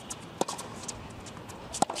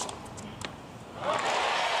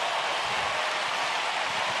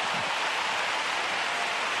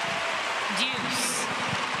 Deuce.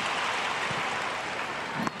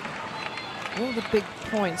 All the big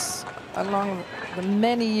points along the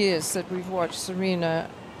many years that we've watched Serena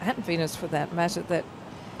and Venus, for that matter, that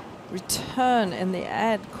return in the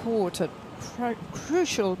ad court at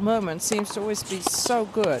crucial moments seems to always be so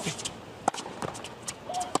good.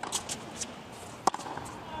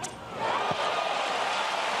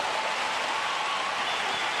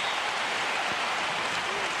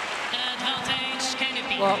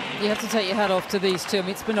 Well, you have to take your hat off to these two. I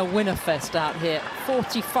mean, it's been a winner fest out here.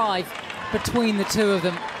 45 between the two of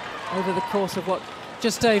them over the course of, what,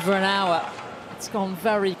 just over an hour. It's gone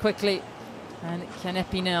very quickly. And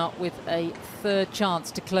Kanepi now with a third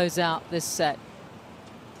chance to close out this set.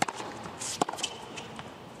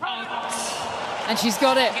 And she's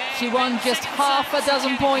got it. She won just half a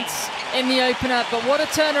dozen points in the opener, but what a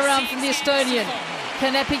turnaround from the Estonian.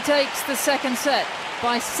 Kanepi takes the second set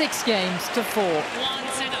by 6 games to 4. 1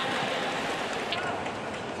 set up.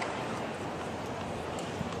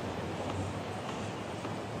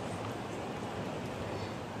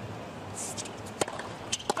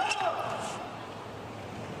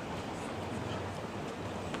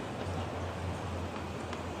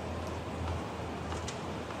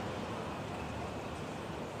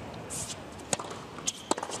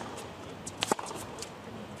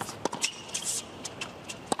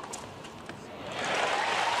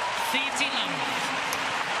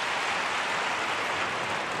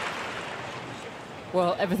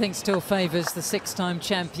 Well, everything still favours the 6-time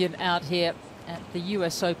champion out here at the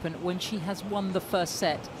US Open. When she has won the first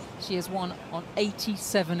set, she has won on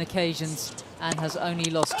 87 occasions and has only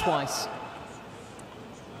lost twice.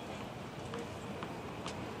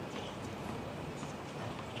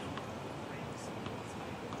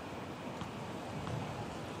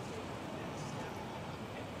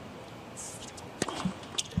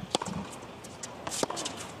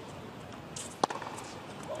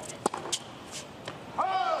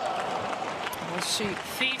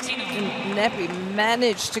 Kanepi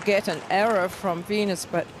managed to get an error from Venus,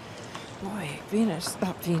 but boy,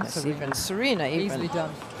 Serena even. Easily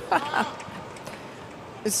done.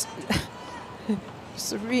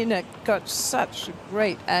 Serena got such a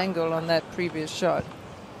great angle on that previous shot.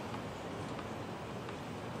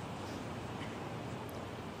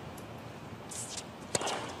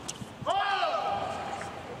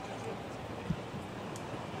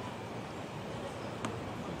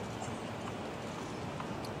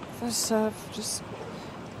 The serve just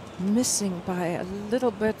missing by a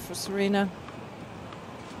little bit for Serena.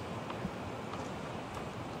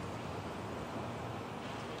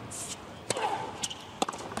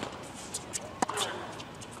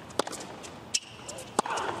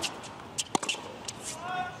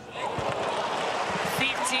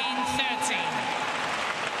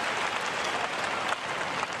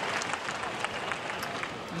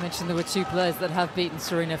 There were 2 players that have beaten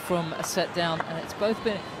Serena from a set down, and it's both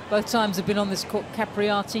times have been on this court.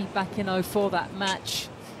 Capriati back in 04, that match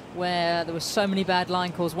where there were so many bad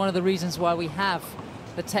line calls. One of the reasons why we have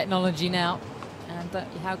the technology now, and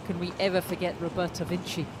how can we ever forget Roberta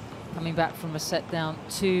Vinci coming back from a set down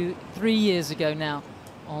 2-3 years ago now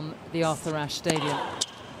on the Arthur Ashe Stadium.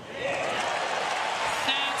 It's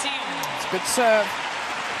a good serve.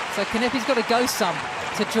 So Kanepi's got to go some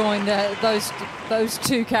to join those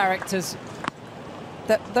 2 characters.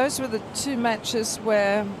 Those were the 2 matches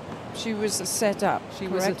where she was a set up.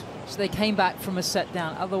 So they came back from a set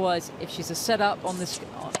down. Otherwise, if she's a set up on this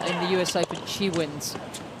in the US Open, she wins.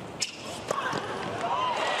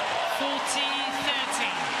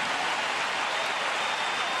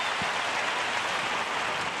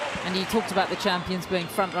 40-30. And you talked about the champions being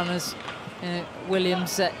front runners.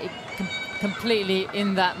 Williams completely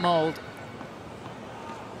in that mould.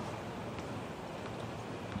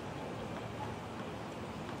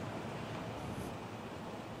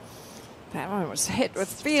 That one was hit with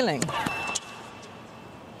feeling.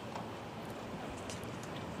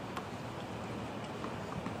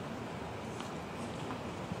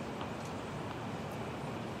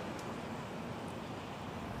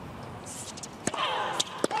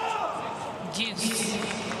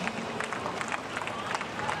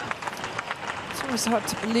 It's always hard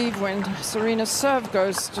to believe when Serena's serve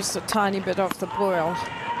goes just a tiny bit off the boil.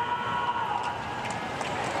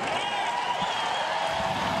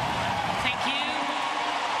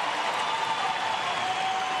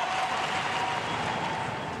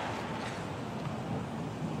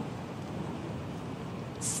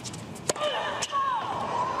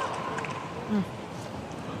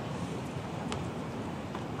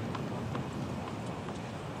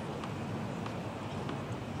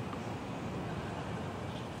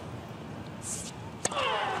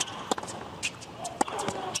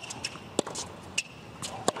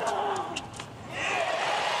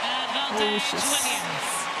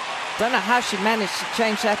 Don't know how she managed to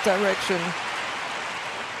change that direction.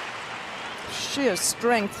 Sheer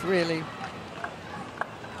strength, really.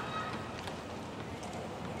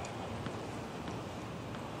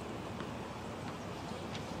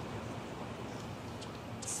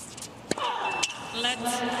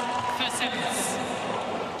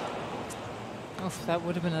 Oh, that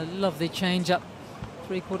would have been a lovely change up.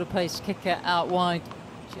 3/4 pace kicker out wide.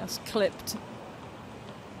 Just clipped.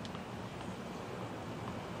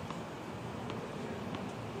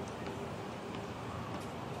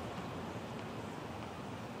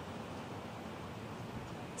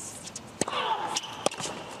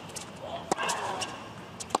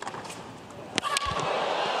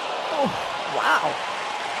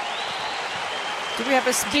 we have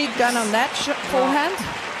a speed gun on that forehand?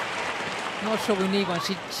 I'm not sure we need one.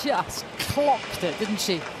 She just clocked it, didn't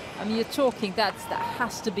she? I mean, you're talking that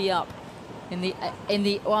has to be up in the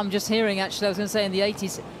oh, I'm just hearing actually. I was going to say in the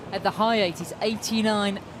 80s, at the high 80s,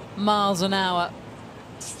 89 miles an hour.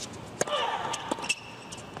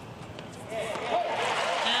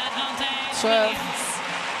 Serve.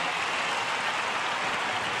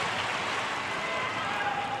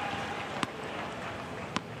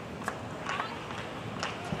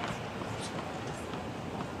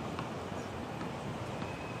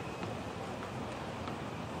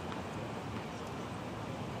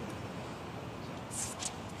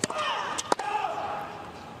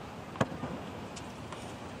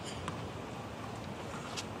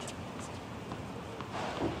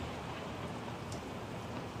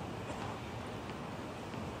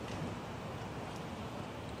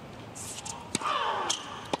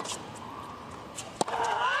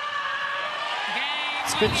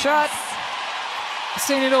 Good shot.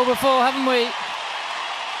 Seen it all before, haven't we?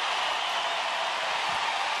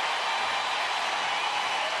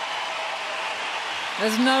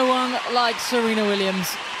 There's no one like Serena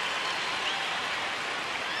Williams.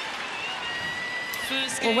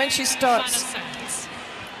 Well, when she starts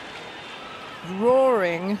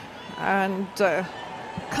roaring and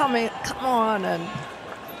come on, and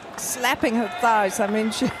slapping her thighs, I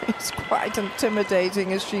mean, she's quite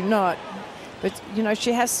intimidating, is she not? But, you know,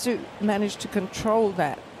 she has to manage to control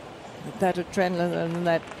that adrenaline and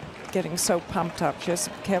that getting so pumped up. She has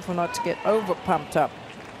to be careful not to get over pumped up.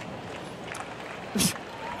 It's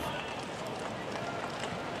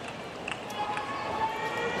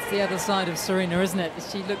the other side of Serena, isn't it?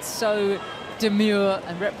 She looks so demure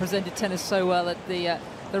and represented tennis so well at the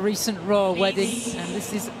recent royal wedding. And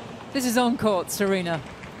this is on court, Serena.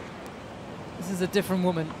 This is a different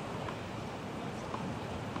woman.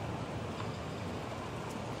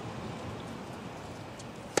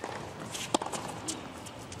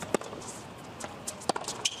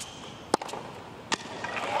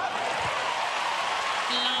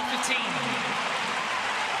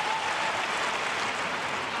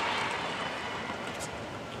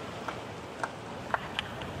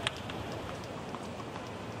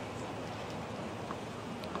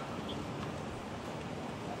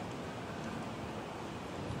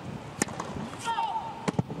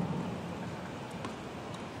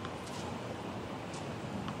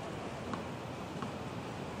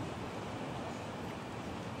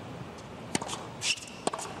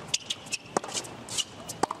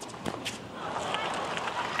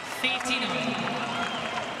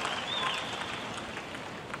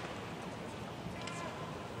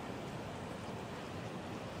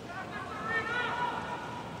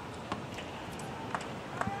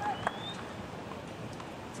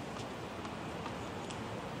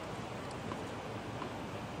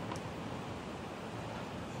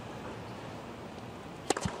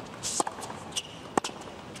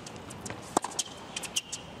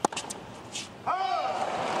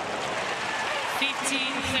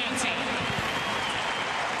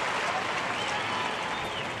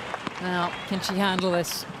 Now, can she handle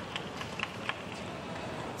this?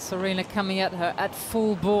 Serena coming at her at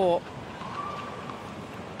full bore.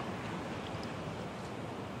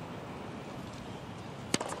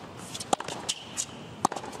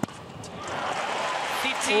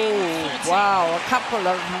 Oh, wow, a couple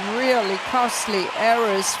of really costly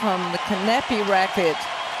errors from the Kanepi racket.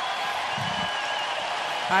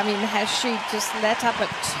 I mean, has she just let up a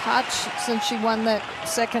touch since she won that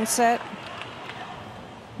second set?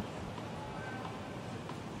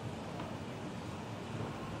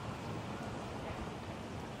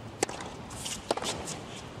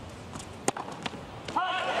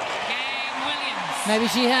 Maybe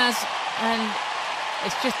she has, and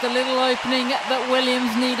it's just a little opening that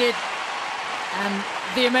Williams needed. And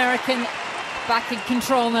the American back in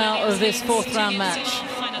control now of this fourth round match.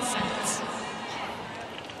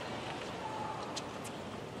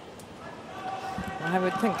 I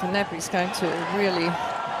would think Kanepi's going to really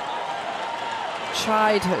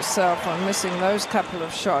chide herself on missing those couple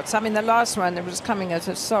of shots. I mean, the last one, it was coming at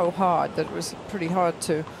her so hard that it was pretty hard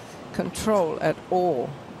to control at all.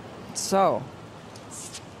 So.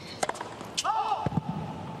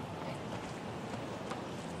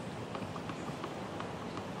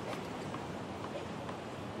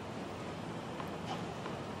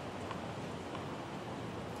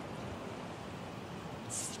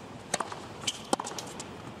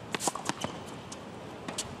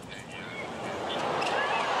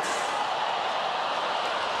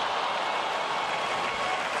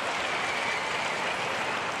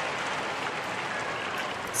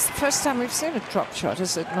 It's the first time we've seen a drop shot,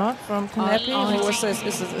 is it not, from Kanepi? Or was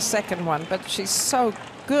this is the second one? But she's so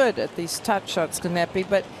good at these touch shots, Kanepi.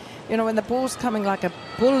 But, you know, when the ball's coming like a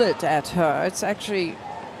bullet at her, it's actually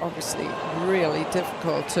obviously really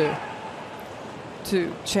difficult to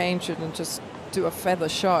change it and just do a feather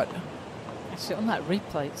shot. Actually, on that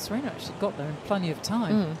replay, Serena actually got there in plenty of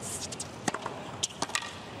time. Good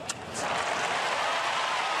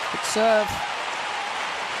serve.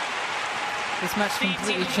 This match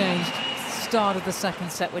completely changed. Start of the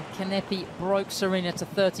second set when Kanepi broke Serena to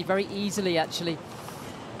 30 very easily, actually.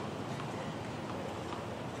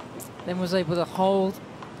 Then was able to hold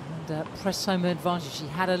and press home her advantage. She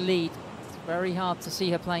had a lead. It's very hard to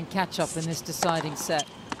see her playing catch-up in this deciding set.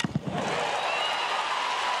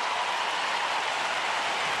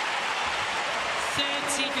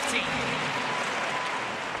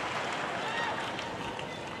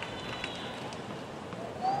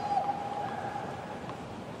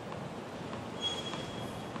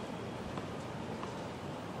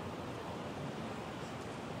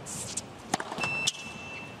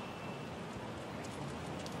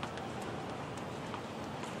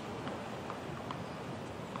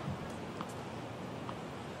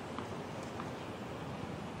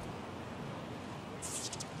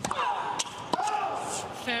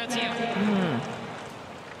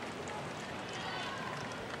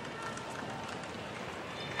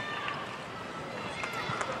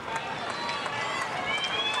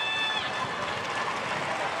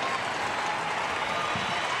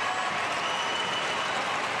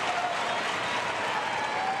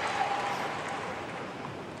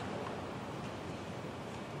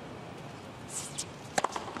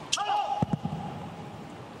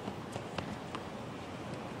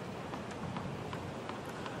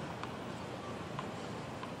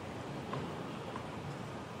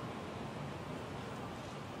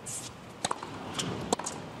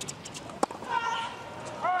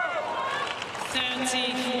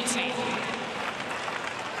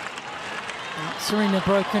 Serena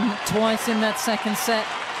broken twice in that second set.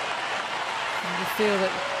 And you feel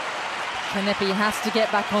that Kanepi has to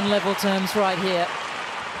get back on level terms right here.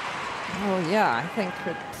 Oh yeah, I think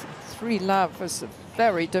 3-love was a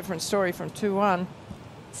very different story from 2-1.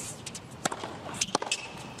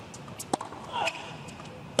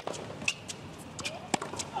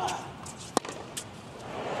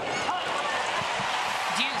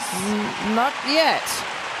 Not yet.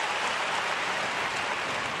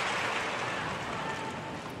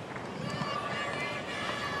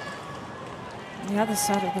 The other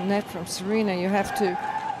side of the net from Serena, you have to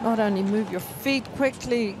not only move your feet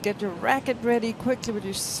quickly, get your racket ready quickly, but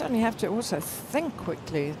you certainly have to also think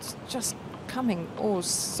quickly. It's just coming all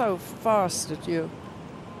so fast at you.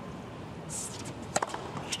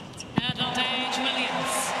 Advantage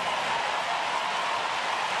Williams.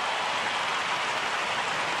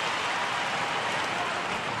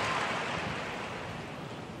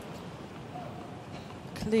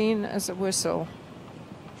 Clean as a whistle.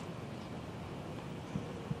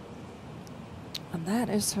 And that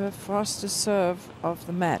is her fastest serve of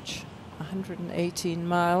the match. 118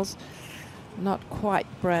 miles. Not quite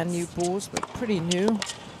brand new balls, but pretty new.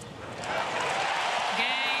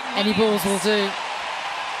 Any balls will do.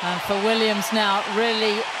 And for Williams now,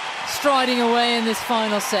 really striding away in this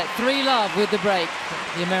final set. 3-love with the break.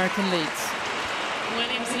 The American leads.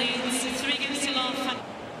 Williams leads 3 games to love.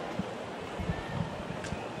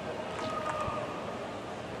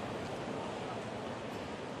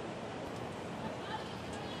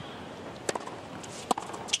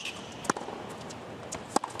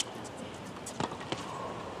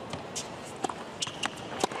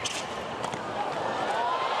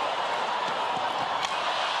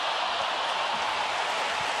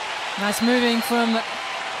 Nice moving from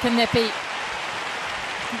Kanepi.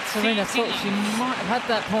 Serena thought she might have had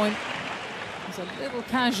that point. It was a little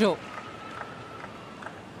casual.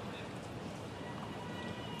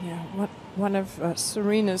 Yeah, one of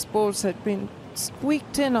Serena's balls had been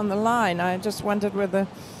squeaked in on the line. I just wondered whether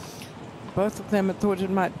both of them had thought it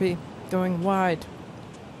might be going wide.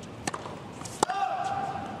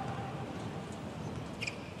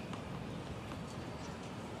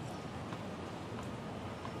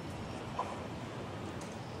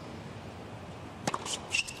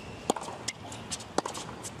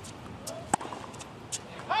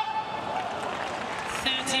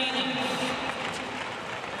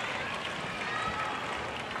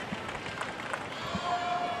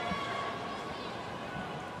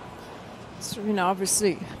 Serena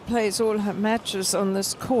obviously plays all her matches on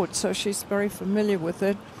this court, so she's very familiar with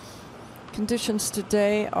it. Conditions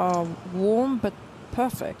today are warm but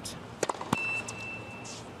perfect.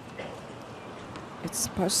 it's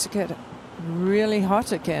supposed to get really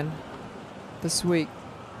hot again this week.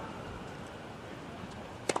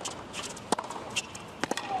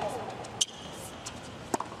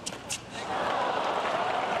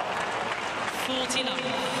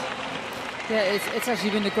 Yeah, it's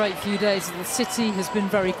actually been a great few days. The city has been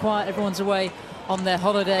very quiet. Everyone's away on their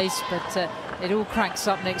holidays, but it all cranks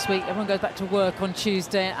up next week. Everyone goes back to work on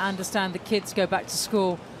Tuesday. I understand the kids go back to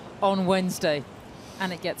school on Wednesday,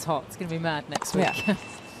 and it gets hot. It's going to be mad next week. Yeah.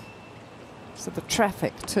 So the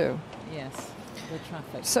traffic too. Yes, the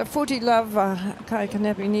traffic. So 40 love, Kaia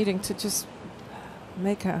Kanepi needing to just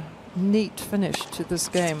make a neat finish to this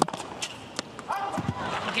game.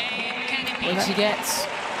 What she gets.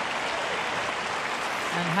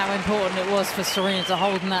 And how important it was for Serena to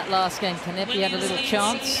hold in that last game. Kanepi had a little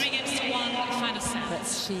chance, but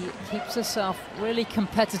she keeps herself really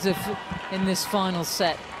competitive in this final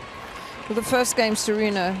set. Well, the first game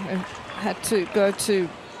Serena had to go to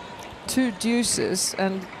 2 deuces,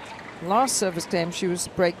 and last service game she was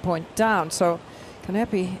break point down. So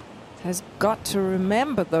Kanepi has got to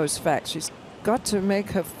remember those facts. She's got to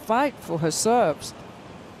make her fight for her serves.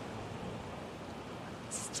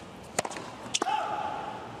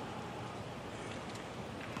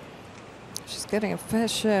 Getting a fair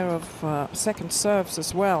share of second serves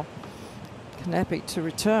as well. Kanepi to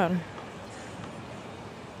return.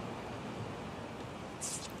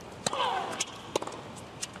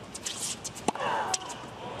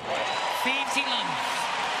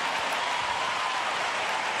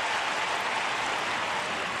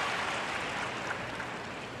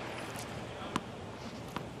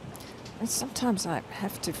 And sometimes I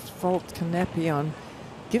have to fault Kanepi on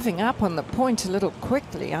giving up on the point a little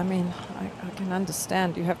quickly. I mean, I can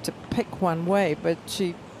understand you have to pick one way, but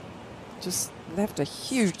she just left a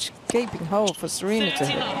huge gaping hole for Serena to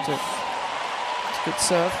hit. It's a good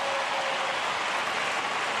serve.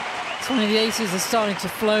 So one of the aces are starting to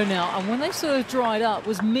flow now, and when they sort of dried up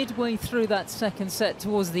was midway through that second set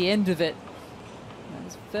towards the end of it. That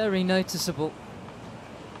was very noticeable.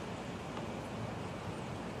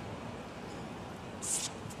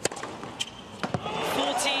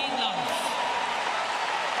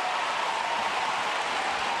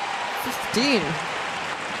 Dean.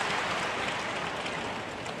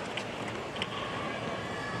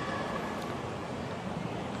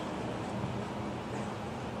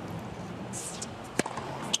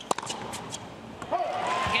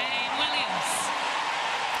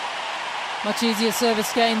 Much easier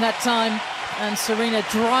service game that time, and Serena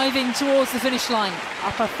driving towards the finish line,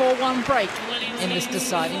 up a 4-1 break in this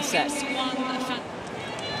deciding set.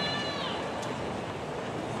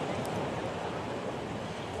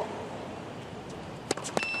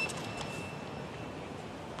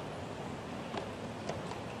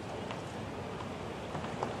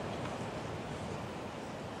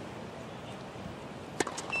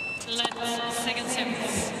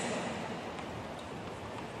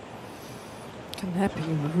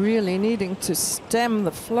 Kanepi really needing to stem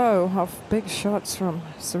the flow of big shots from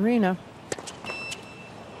Serena.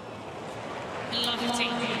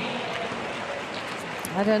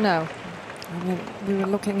 I don't know. I mean, we were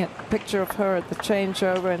looking at a picture of her at the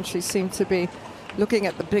changeover, and she seemed to be looking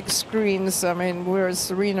at the big screens. I mean, whereas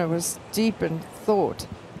Serena was deep in thought.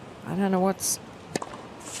 I don't know what's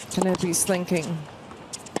Kanepi's thinking.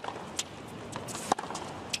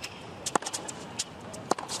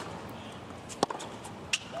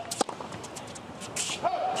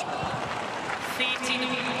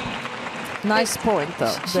 Nice point,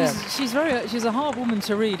 though. She's a hard woman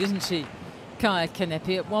to read, isn't she, Kaia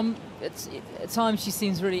Kanepi? At times she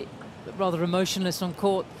seems really rather emotionless on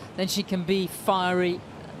court. Then she can be fiery.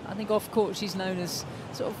 I think off court she's known as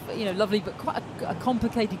sort of, you know, lovely, but quite a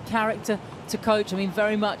complicated character to coach. I mean,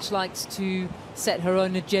 very much likes to set her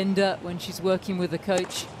own agenda when she's working with a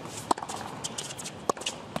coach.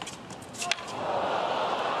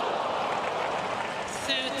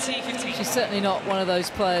 She's certainly not one of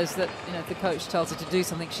those players that, you know, if the coach tells her to do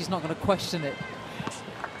something, she's not going to question it.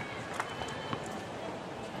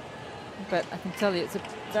 But I can tell you it's a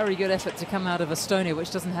very good effort to come out of Estonia,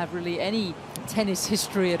 which doesn't have really any tennis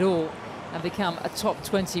history at all, and become a top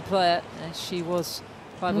 20 player, as she was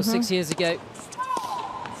 5 or 6 years ago.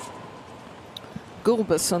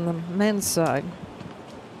 Gulbis on the men's side.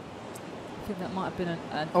 I think that might have been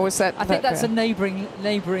or is that? I think that's a neighbouring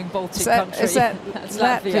Baltic country. Is that that's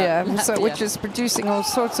Latvia? So, which is producing all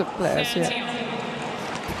sorts of players. Yeah.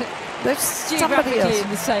 There's somebody else in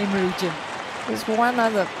the same region. There's one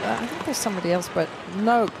other. I think there's somebody else, but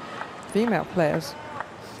no female players.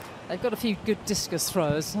 They've got a few good discus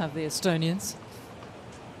throwers, have the Estonians,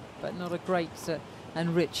 but not a great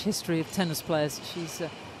and rich history of tennis players.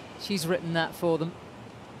 She's written that for them.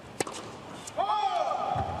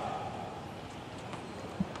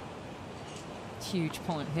 Huge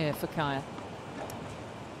point here for Kaia.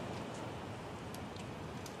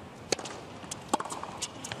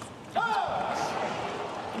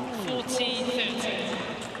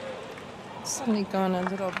 Suddenly gone a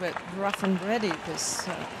little bit rough and ready, this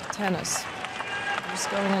tennis. It was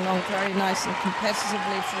going along very nice and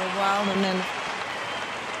competitively for a while, and then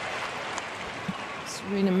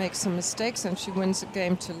Serena makes some mistakes and she wins the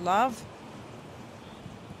game to love.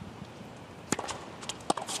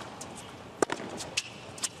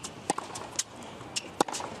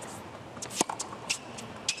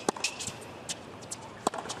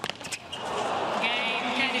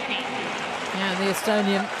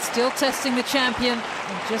 Estonian still testing the champion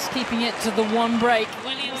and just keeping it to the one break.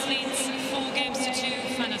 Williams leads 4 games to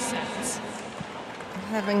 2 final sets.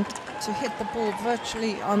 Having to hit the ball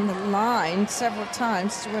virtually on the line several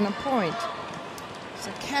times to win a point.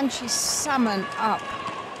 So can she summon up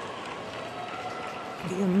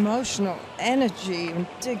the emotional energy and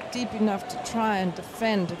dig deep enough to try and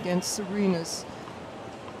defend against Serena's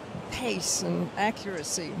pace and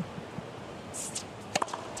accuracy?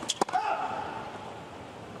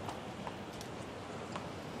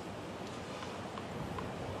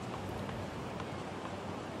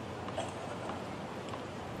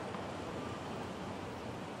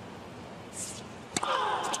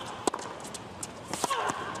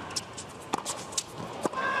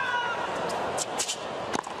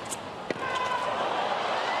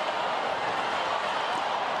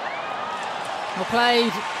 Well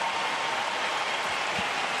played.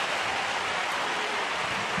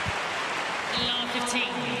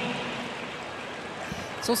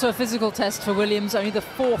 It's also a physical test for Williams, only the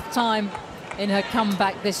 4th time in her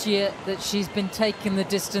comeback this year that she's been taking the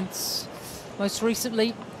distance. Most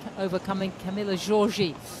recently overcoming Camila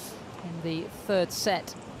Giorgi in the 3rd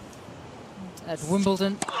set at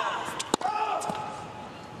Wimbledon.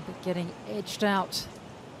 But getting edged out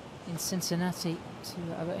in Cincinnati to,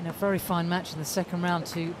 in a very fine match in the 2nd round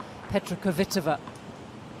to Petra Kvitova.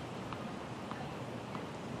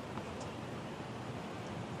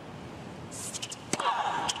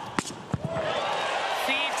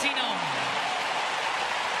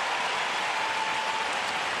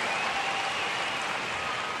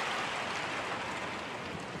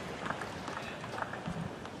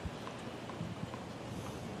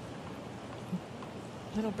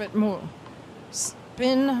 A little bit more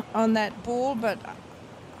spin on that ball, but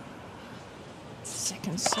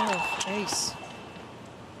second serve, ace.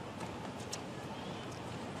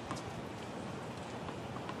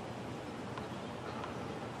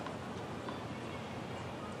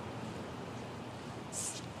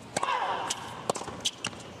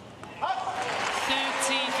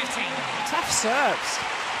 Tough serves.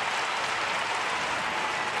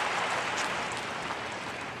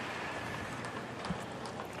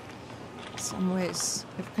 In some ways,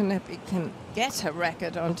 if Kanepi can get her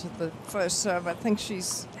racket onto the first serve, I think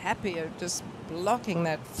she's happier just blocking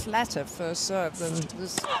that flatter first serve than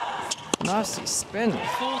this nasty spin.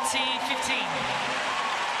 40-15.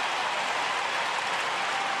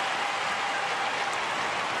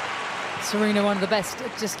 Serena, one of the best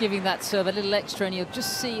at just giving that serve a little extra, and you'll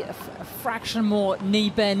just see a fraction more knee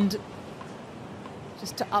bend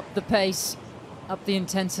just to up the pace, up the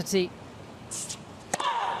intensity.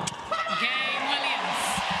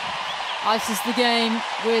 Ices the game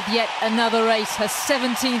with yet another ace, her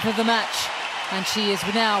 17th of the match, and she is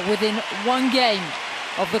now within 1 game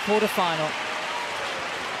of the quarterfinal.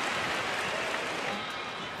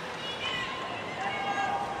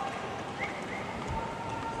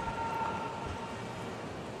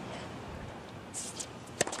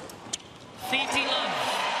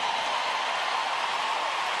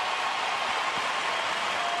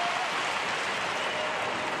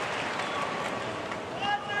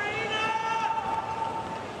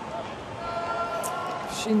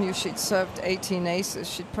 She knew she'd served 18 aces.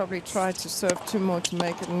 She'd probably try to serve 2 more to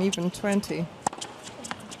make it an even 20.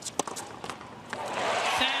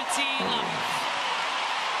 30-love.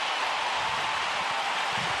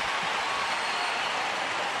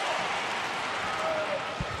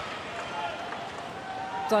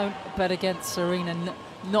 Don't bet against Serena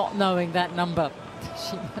not knowing that number.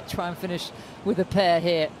 She might try and finish with a pair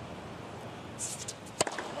here.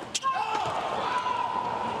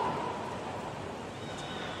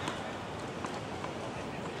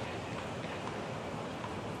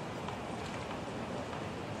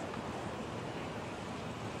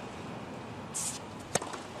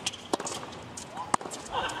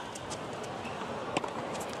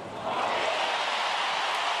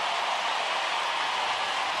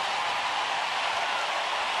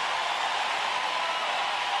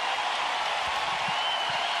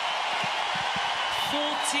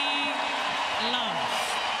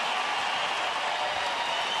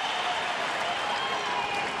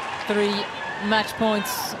 3 match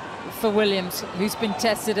points for Williams, who's been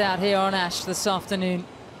tested out here on Ash this afternoon.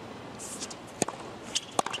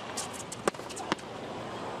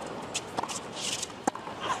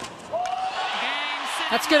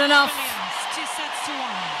 That's good enough. Williams, 2 sets to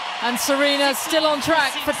 1. And Serena still on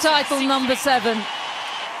track for title number 7.